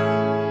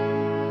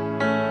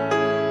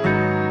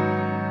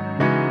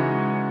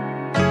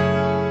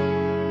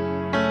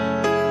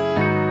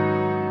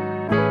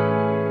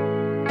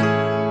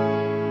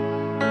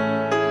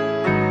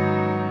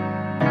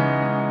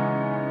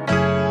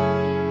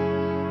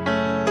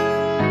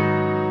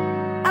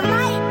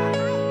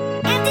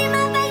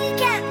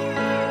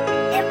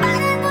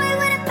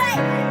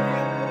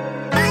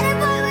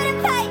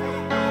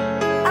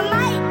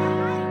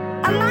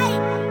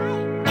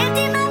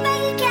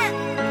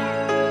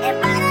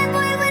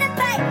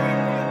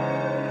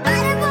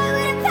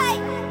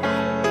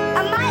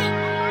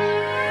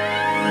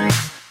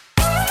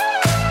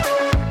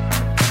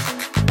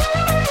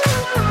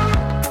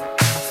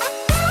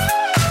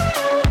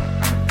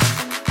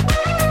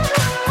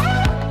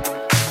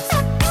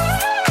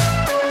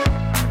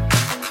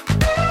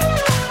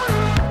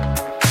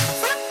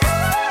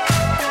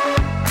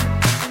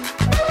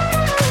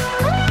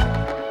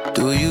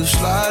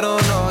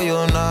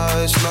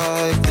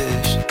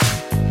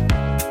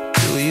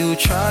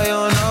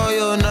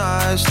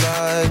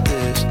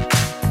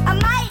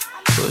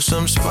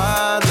 Some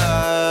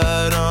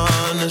spotlight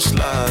on the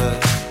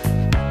slide.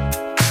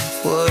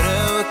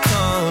 Whatever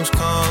comes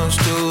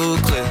too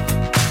clear.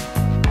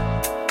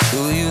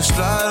 Do you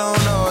slide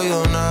on all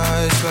your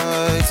nights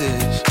like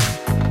this?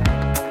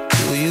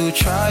 Do you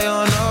try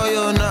on all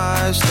your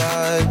nights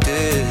like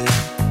this?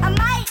 I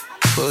might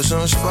put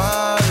some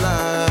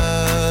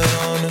spotlight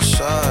on the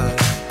side.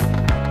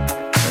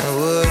 And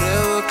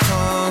whatever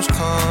comes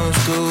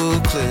too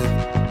clear.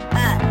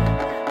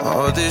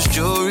 All this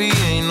jewelry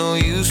ain't no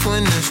use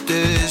when it's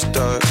this dark.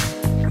 dark.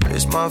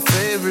 It's my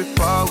favorite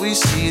part, we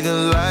see the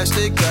lights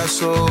that got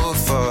so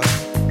far.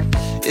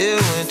 It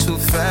went too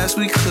fast,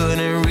 we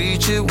couldn't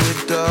reach it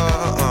with the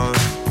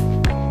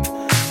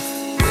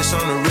wrist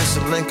on the wrist, a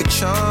link of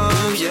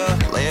charms,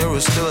 yeah. Laying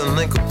was still a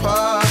link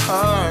apart,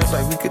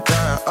 like we could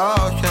die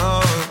all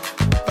young,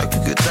 like we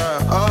could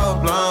die all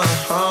blind,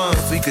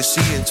 If we could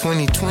see in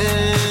 2020,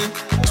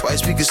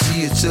 twice we could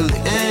see it till the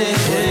end.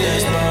 Put that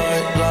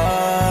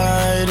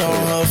spotlight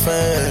on her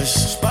face.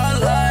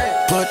 Spotlight.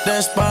 Put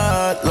that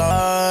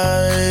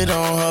spotlight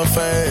on her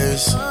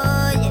face.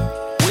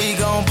 We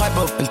gon' pipe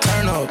up and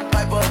turn up.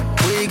 Pipe up.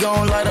 We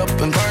gon' light up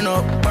and burn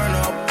up. Burn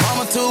up.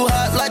 Mama too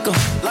hot like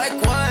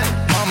what?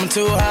 Mama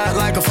too hot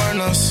like a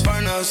furnace.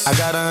 I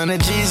got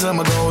 100 G's,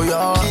 I'ma go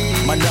yard.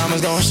 My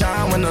diamonds gon'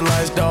 shine when the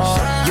lights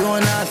dark. You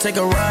and I take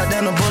a ride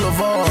down the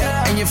boulevard,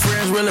 and your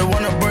friends really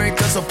wanna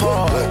break us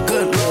apart.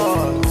 Good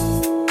Lord.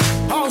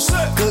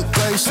 Good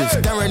gracious,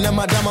 staring at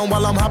my diamond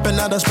while I'm hopping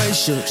out of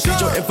spaceship. Need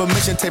your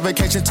information, take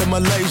vacation to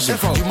Malaysia.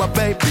 You my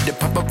baby, the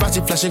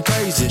paparazzi flashing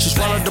crazy. She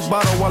swallowed the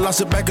bottle while I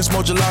sit back and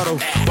smoke gelato.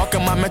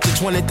 Walking my mansion,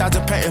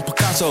 20,000 painting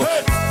Picasso.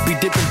 Be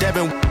dipping,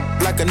 dabbing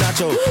like a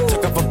nacho.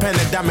 Took off a pen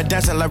and diamond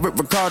dancing like Rick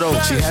Ricardo.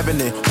 She having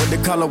it with the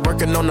color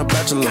working on the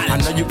bachelor. I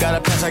know you got a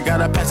pass, I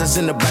got a pass that's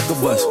in the back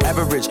of us.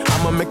 Average,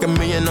 I'ma make $1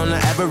 million on the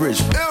average.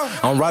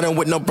 I'm riding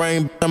with no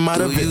brain, I'm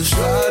out of it. Do you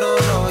slide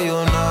on all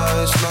your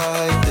nights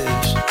like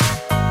this?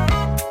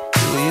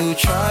 You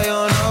try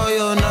on all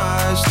your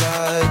nights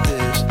like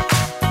this.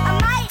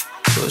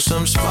 Put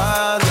some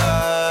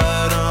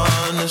spotlight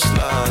on the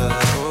slide.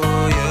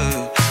 Oh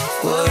yeah.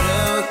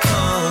 Whatever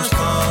comes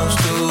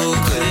too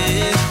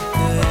clear.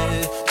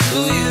 Do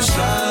you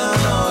slide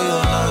on all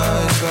your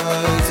nights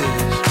like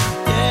this?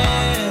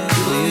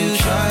 Do you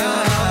try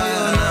on all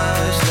your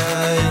nights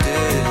like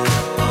this?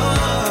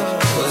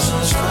 Put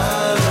some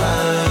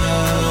spotlight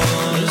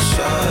on the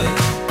slide.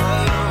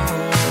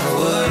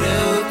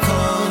 Whatever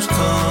comes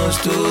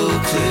too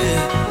clear.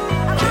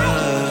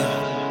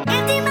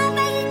 Empty my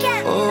bank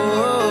account.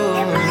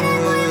 And buy that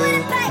boy with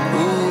a pipe.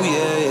 Ooh,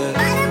 yeah.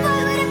 Buy that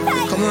boy with a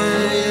pipe. Come on,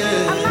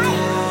 yeah.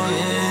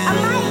 I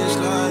might.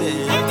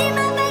 Empty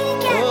my bank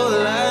account. Oh,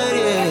 light,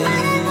 yeah.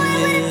 And buy that boy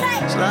with a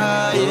pipe.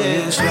 Slide,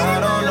 yeah.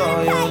 Slide on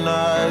all your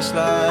nights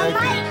like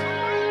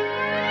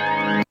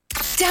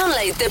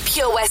Download the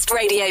Pure West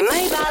Radio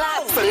mobile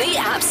app from the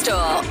App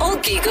Store or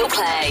Google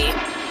Play.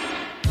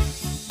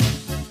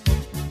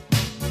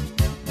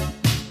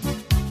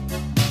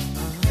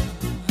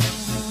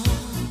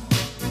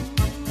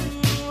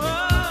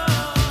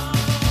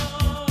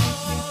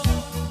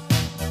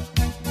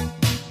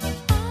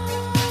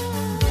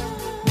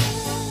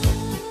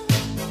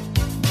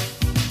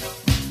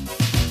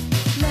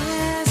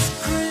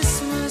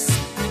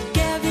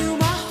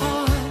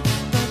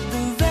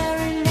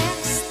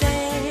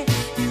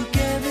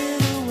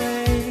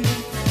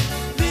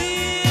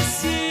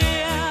 This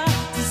year,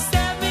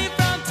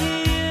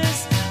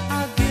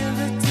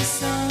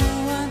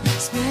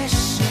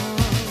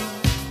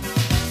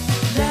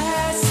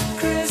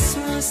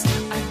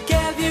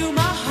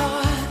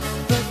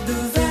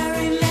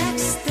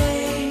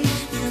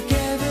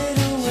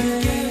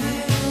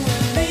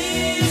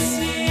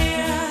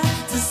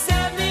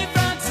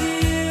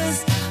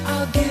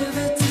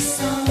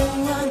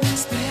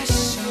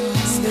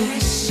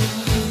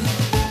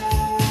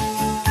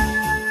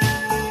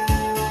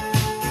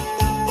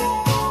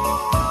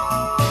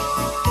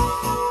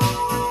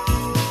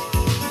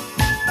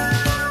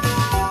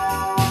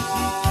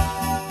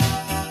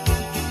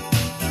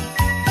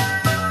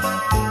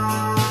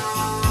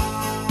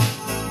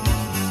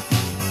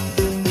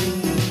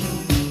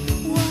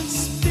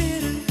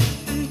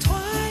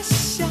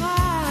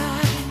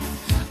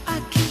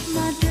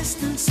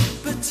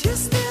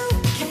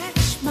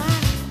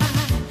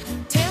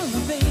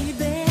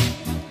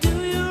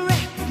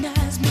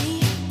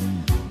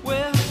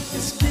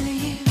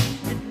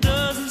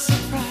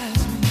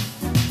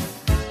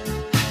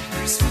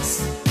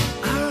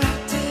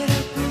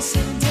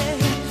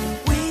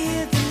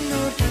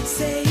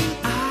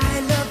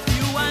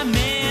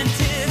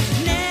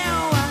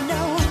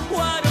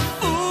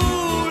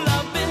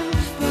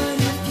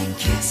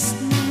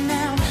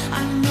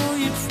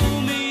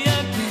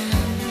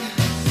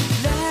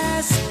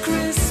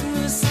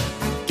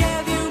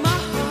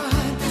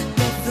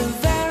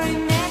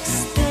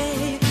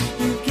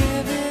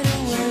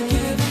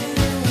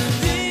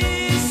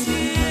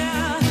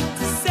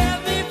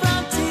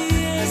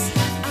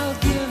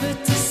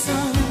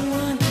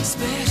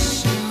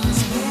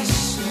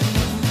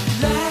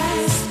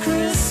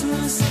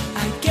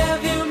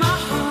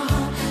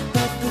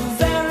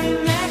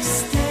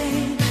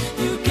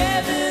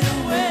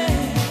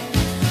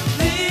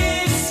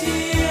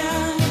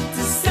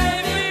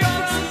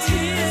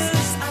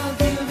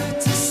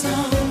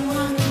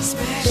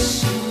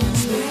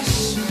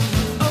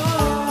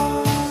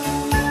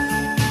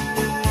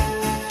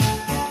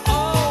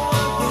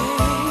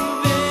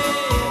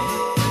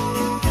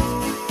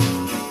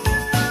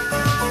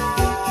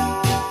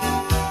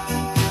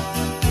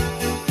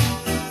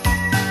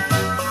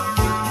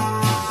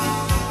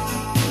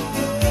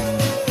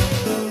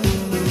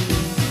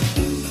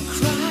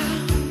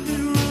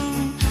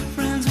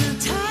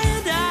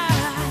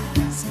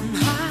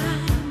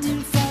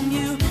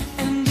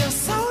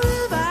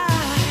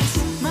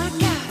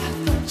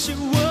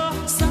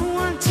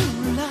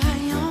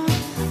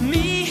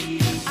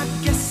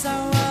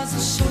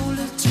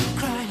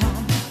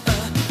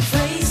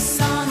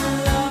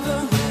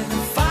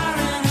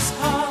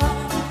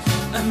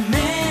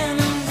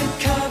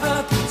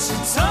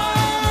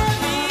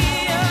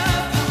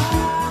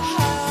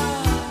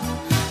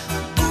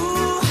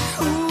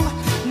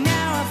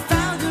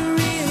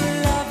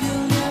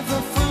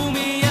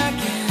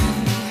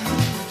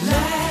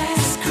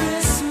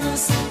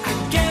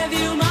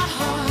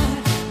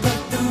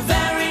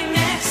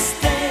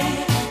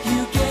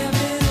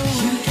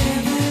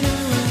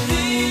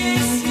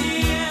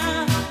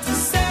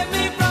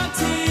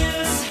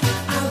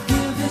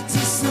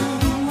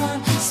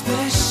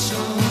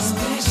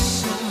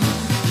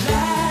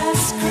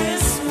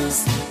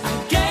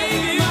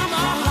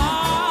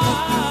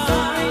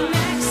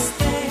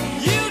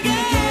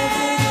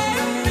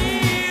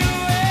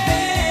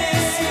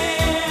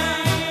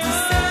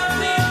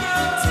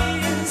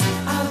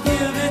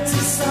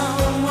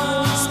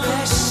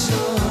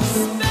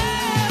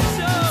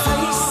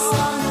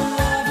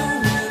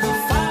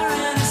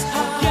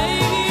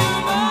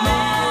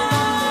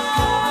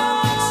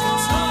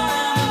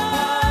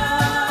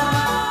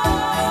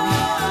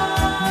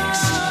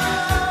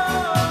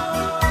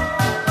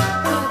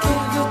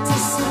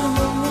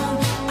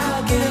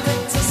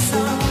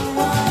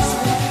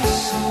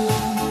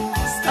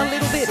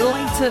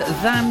 better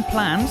than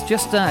planned.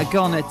 Just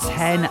gone at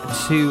 10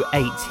 to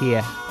 8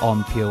 here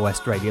on Pure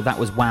West Radio. That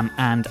was Wham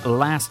and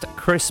Last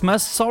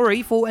Christmas.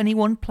 Sorry for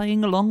anyone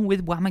playing along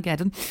with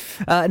Whamageddon.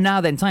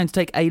 Now then, time to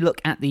take a look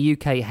at the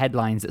UK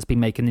headlines that's been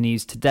making the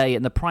news today.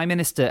 And the Prime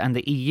Minister and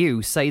the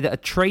EU say that a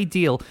trade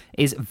deal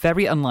is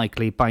very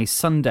unlikely by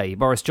Sunday.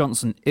 Boris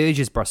Johnson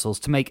urges Brussels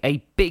to make a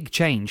big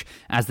change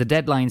as the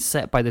deadline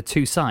set by the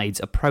two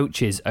sides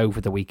approaches over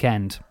the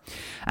weekend.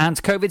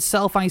 And COVID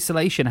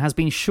self-isolation has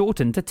been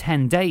shortened to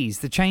 10 days.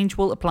 The change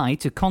will apply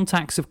to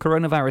contacts of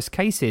coronavirus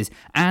cases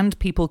and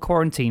people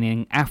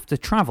quarantining after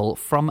travel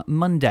from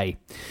Monday.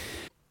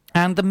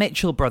 And the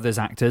Mitchell Brothers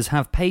actors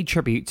have paid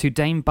tribute to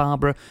Dame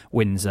Barbara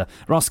Windsor.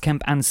 Ross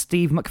Kemp and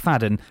Steve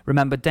McFadden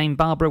remember Dame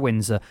Barbara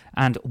Windsor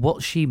and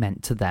what she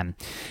meant to them.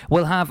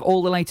 We'll have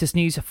all the latest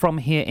news from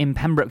here in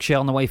Pembrokeshire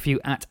on the way for you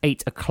at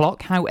 8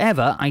 o'clock.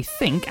 However, I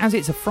think, as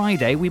it's a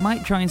Friday, we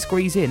might try and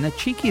squeeze in a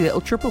cheeky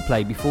little triple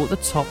play before the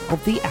top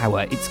of the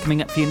hour. It's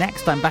coming up for you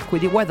next. I'm back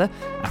with your weather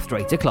after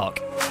 8 o'clock.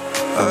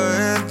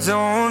 I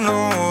don't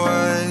know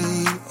why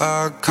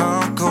I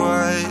can't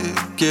quite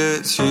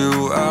get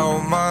you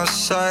out my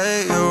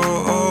sight.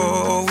 You're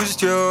always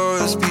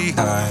just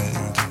behind.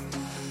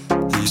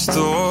 These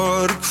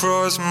thoughts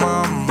cross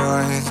my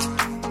mind.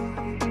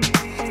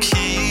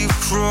 Keep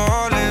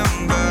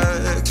crawling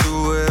back to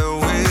where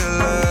we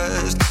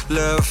last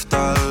left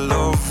our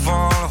love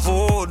on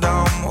hold.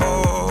 I'm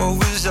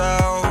always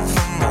out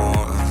for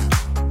more.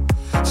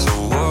 So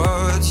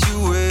what you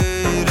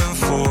waiting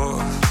for?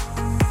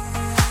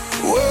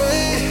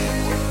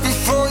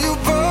 Before you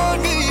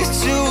burn me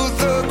to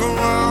the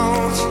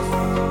ground,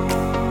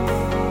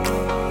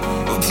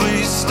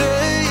 please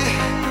stay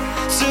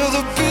till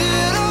the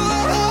beat of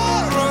my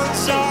heart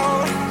runs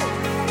out.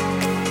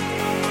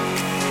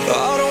 I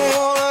don't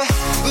wanna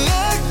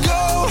let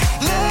go,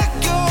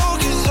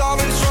 'cause I've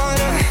been trying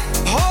to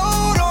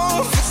hold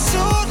on for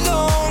too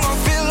long. I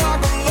feel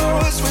like I'm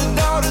lost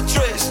without a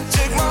trace.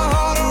 Take my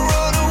heart and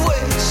run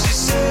away. She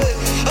said,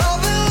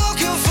 I've been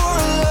looking for a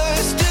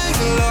lasting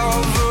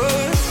lover.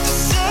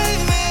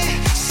 Save me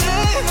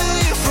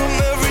from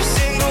every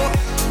single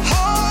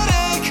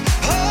heartache.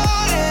 I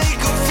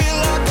feel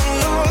like I'm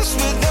lost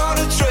without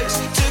a trace.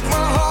 Take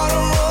my heart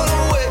and run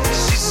away.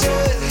 She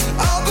said,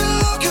 I've been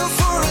looking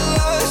for a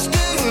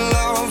lasting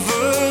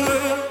lover.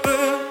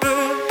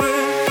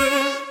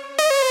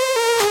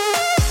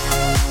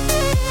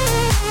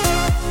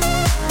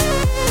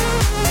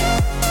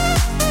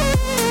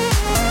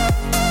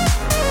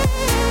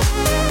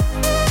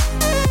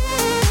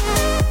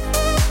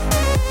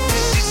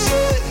 She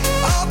said,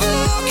 I've been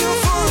looking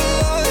for a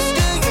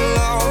lasting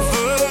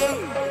lover.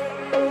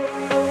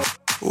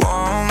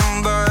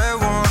 One by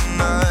one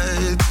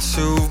night,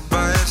 two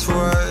by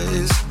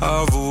twice,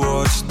 I've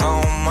watched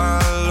all my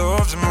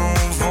loves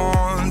move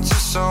on to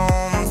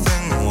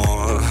something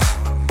more.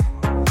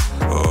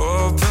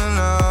 Open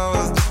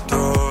out the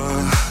door.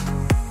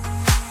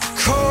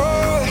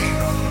 Caught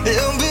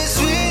in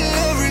between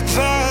every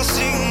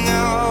passing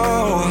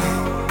hour.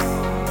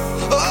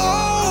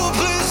 Oh,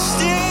 please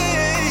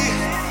stay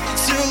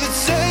till the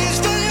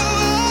taste of your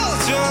mouth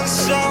turns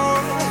sour.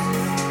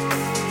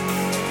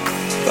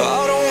 I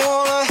don't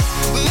wanna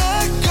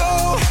let go,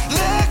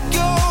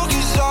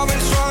 'cause I've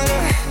been trying to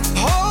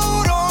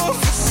hold on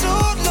for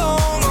too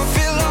long. I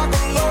feel like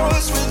I'm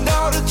lost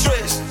without a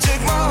trace.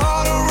 Take my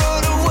heart and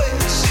run away.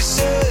 She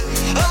said,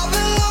 I've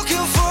been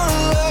looking for a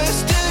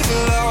lasting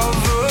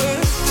lover.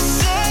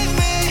 Save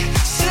me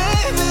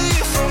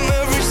from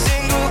every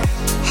single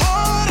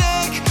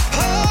heartache.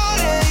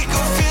 I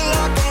feel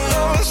like I'm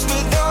lost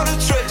without a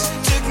trace.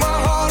 Take my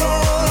heart and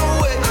run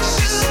away.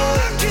 She said,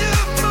 looking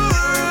for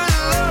a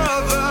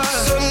lover.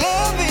 So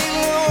let me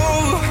know,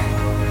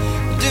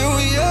 do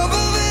we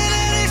ever mean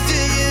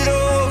anything at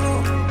all?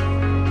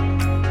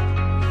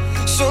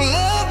 So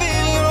let me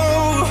know,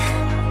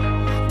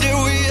 do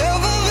we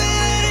ever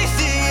mean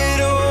anything at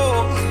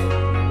all?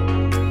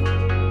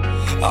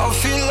 I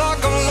feel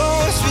like I'm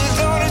lost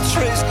without a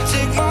trace.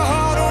 Take my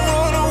heart and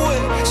run away.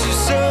 She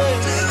said,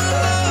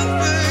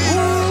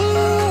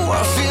 ooh, I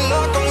feel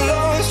like I'm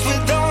lost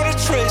without a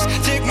trace.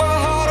 Take my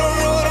heart and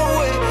run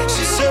away.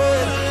 She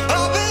said,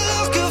 I've been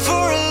looking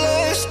for a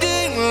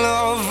lasting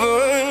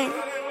lover.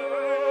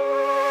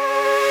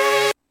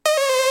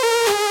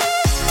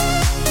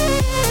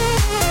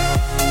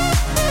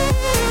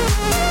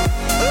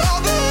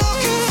 I've been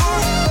looking for a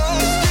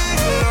lasting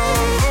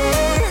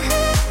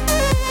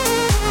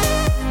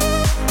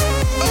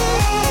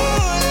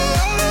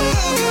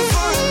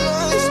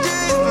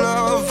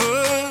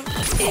lover.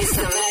 It's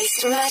the most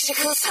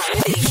magical time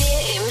of the year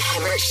in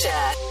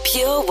Pembrokeshire.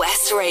 Pure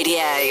West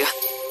Radio.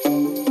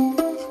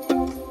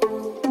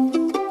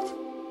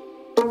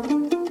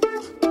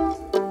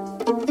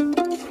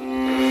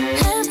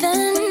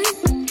 Heaven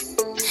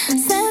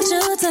sent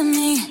you to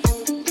me.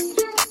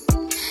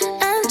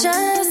 I'm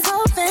just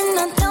hoping I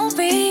don't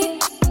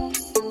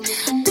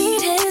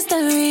repeat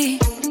history.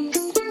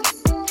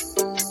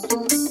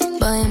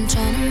 Boy, I'm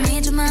trying to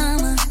meet your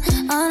mama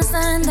on a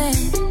Sunday.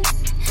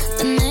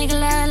 The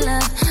nigga I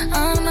love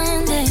on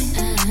Monday.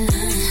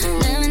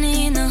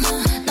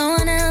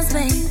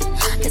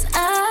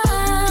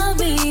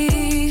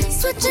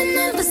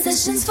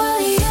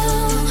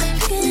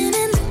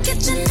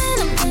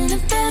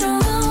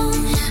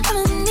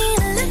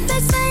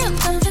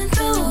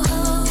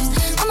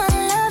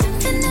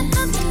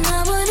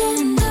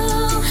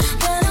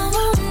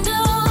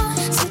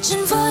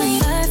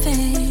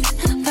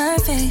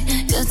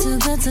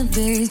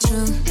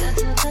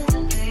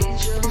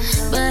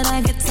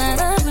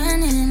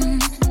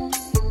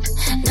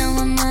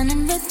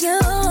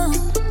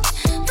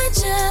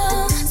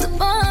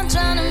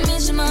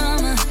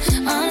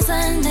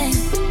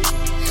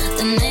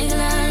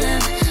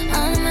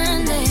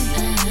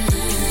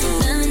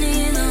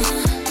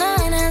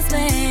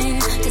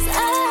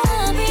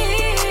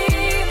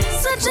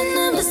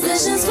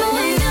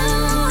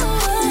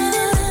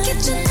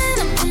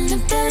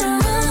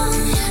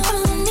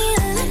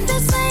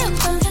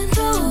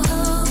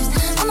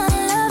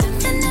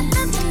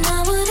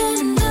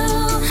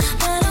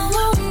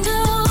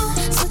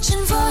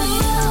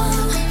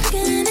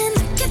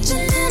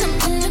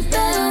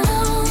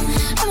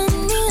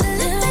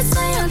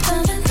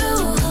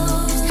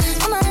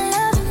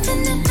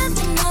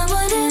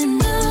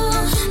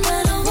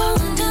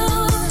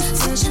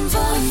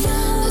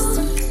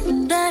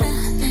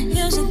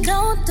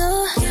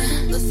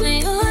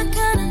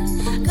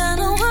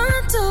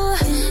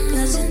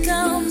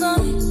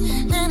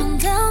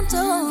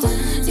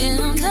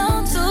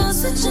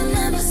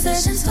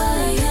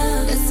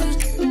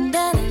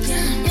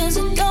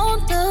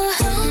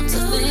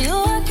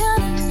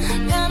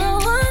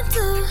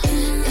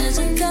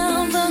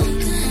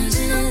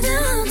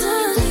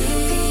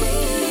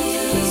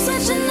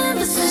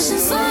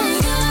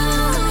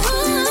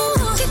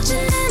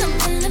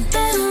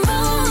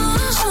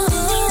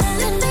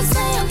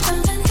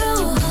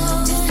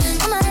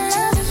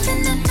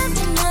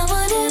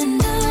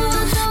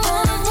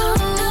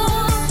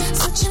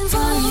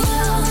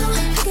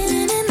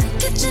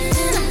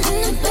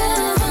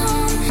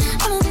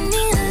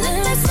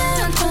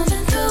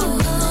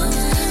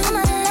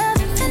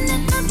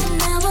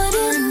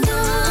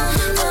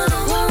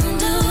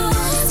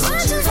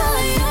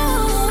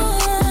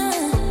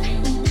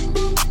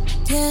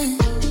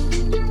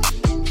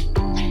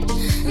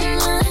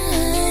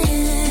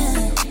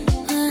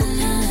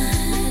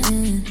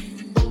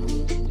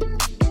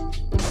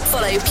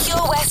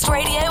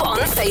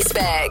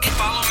 Facebook.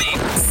 Follow me.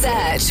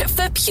 Search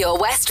for Pure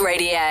West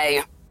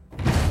Radio.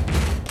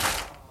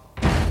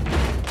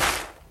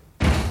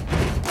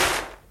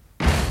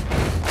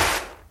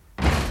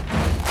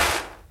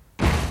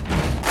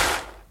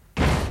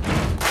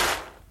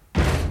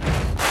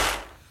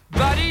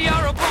 Buddy,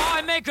 you're a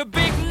boy, make a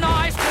big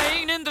noise,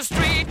 playing in the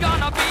street,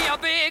 gonna be a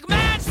big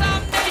man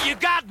someday. You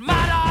got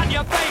mud on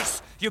your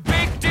face, you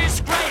big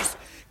disgrace,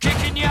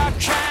 kicking your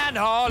can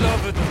all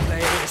over the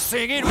place,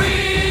 singing, we will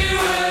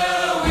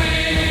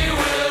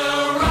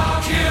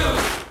rock you.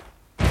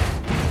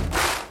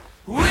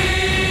 We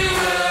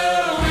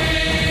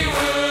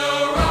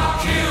will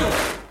rock you.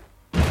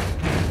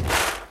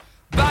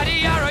 Buddy,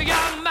 you're a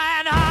young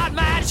man, hard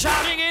man,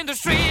 shouting in the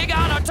street,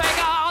 gonna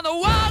take on the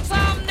world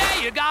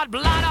someday. You got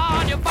blood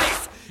on your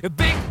face, a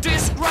big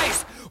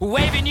disgrace,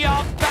 waving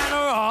your banner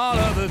all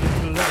over the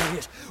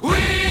place. We will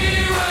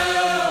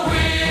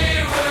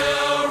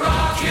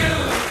rock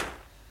you.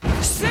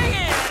 Sing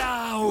it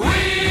out. We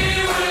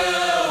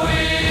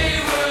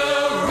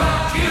will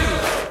rock you.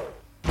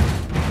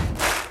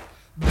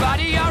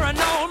 Buddy, you're an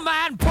old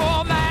man,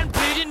 poor man,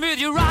 pleading with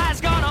your eyes,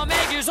 gonna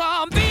make you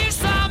zombie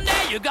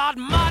someday. You got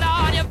mud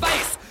on your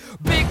face,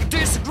 big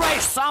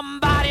disgrace,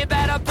 somebody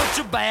better put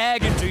your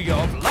bag into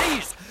your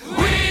place.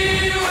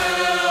 We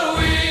will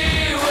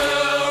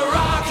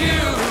rock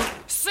you.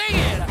 Sing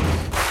it.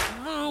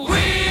 We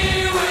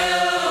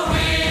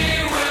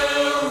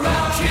will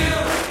rock you.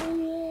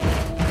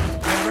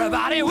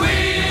 Everybody, we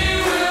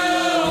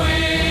will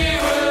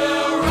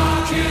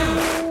rock you.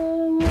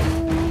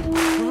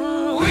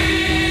 We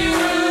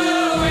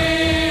will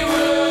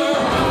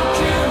rock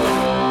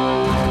you.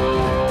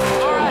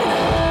 All right.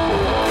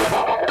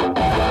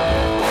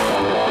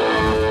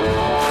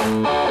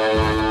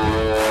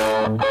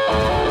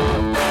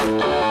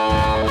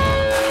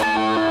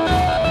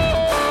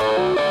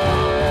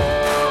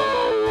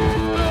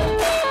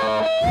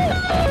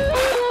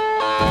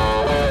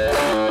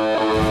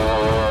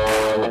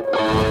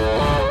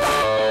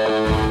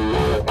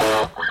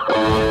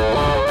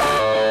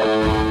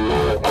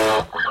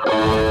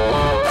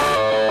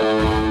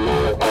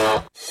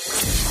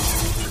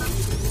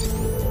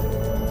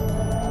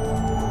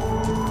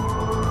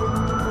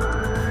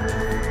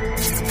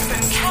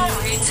 From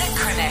Cowrie to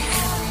Crinock.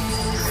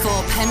 For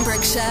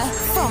Pembrokeshire,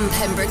 from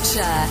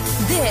Pembrokeshire,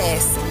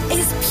 this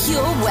is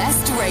Pure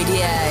West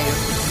Radio.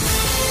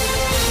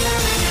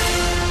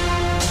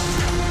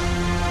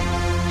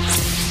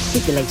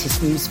 With the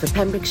latest news for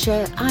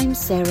Pembrokeshire, I'm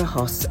Sarah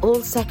Hoss.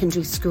 All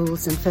secondary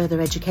schools and further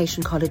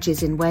education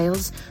colleges in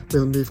Wales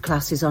will move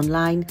classes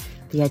online,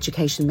 the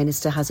Education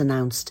Minister has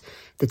announced.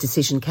 The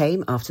decision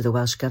came after the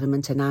Welsh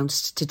Government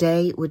announced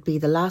today would be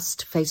the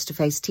last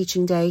face-to-face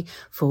teaching day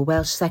for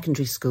Welsh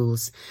secondary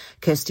schools.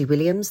 Kirsty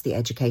Williams, the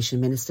Education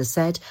Minister,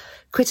 said,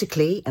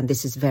 critically, and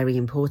this is very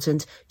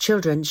important,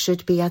 children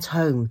should be at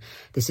home.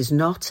 This is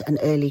not an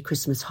early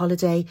Christmas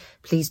holiday.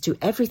 Please do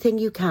everything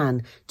you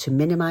can to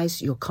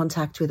minimise your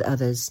contact with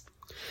others.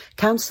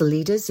 Council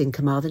leaders in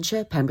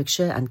Carmarthenshire,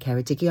 Pembrokeshire and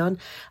Ceredigion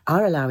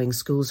are allowing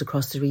schools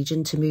across the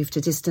region to move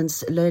to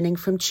distance learning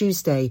from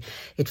Tuesday.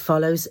 It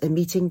follows a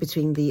meeting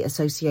between the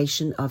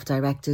Association of Directors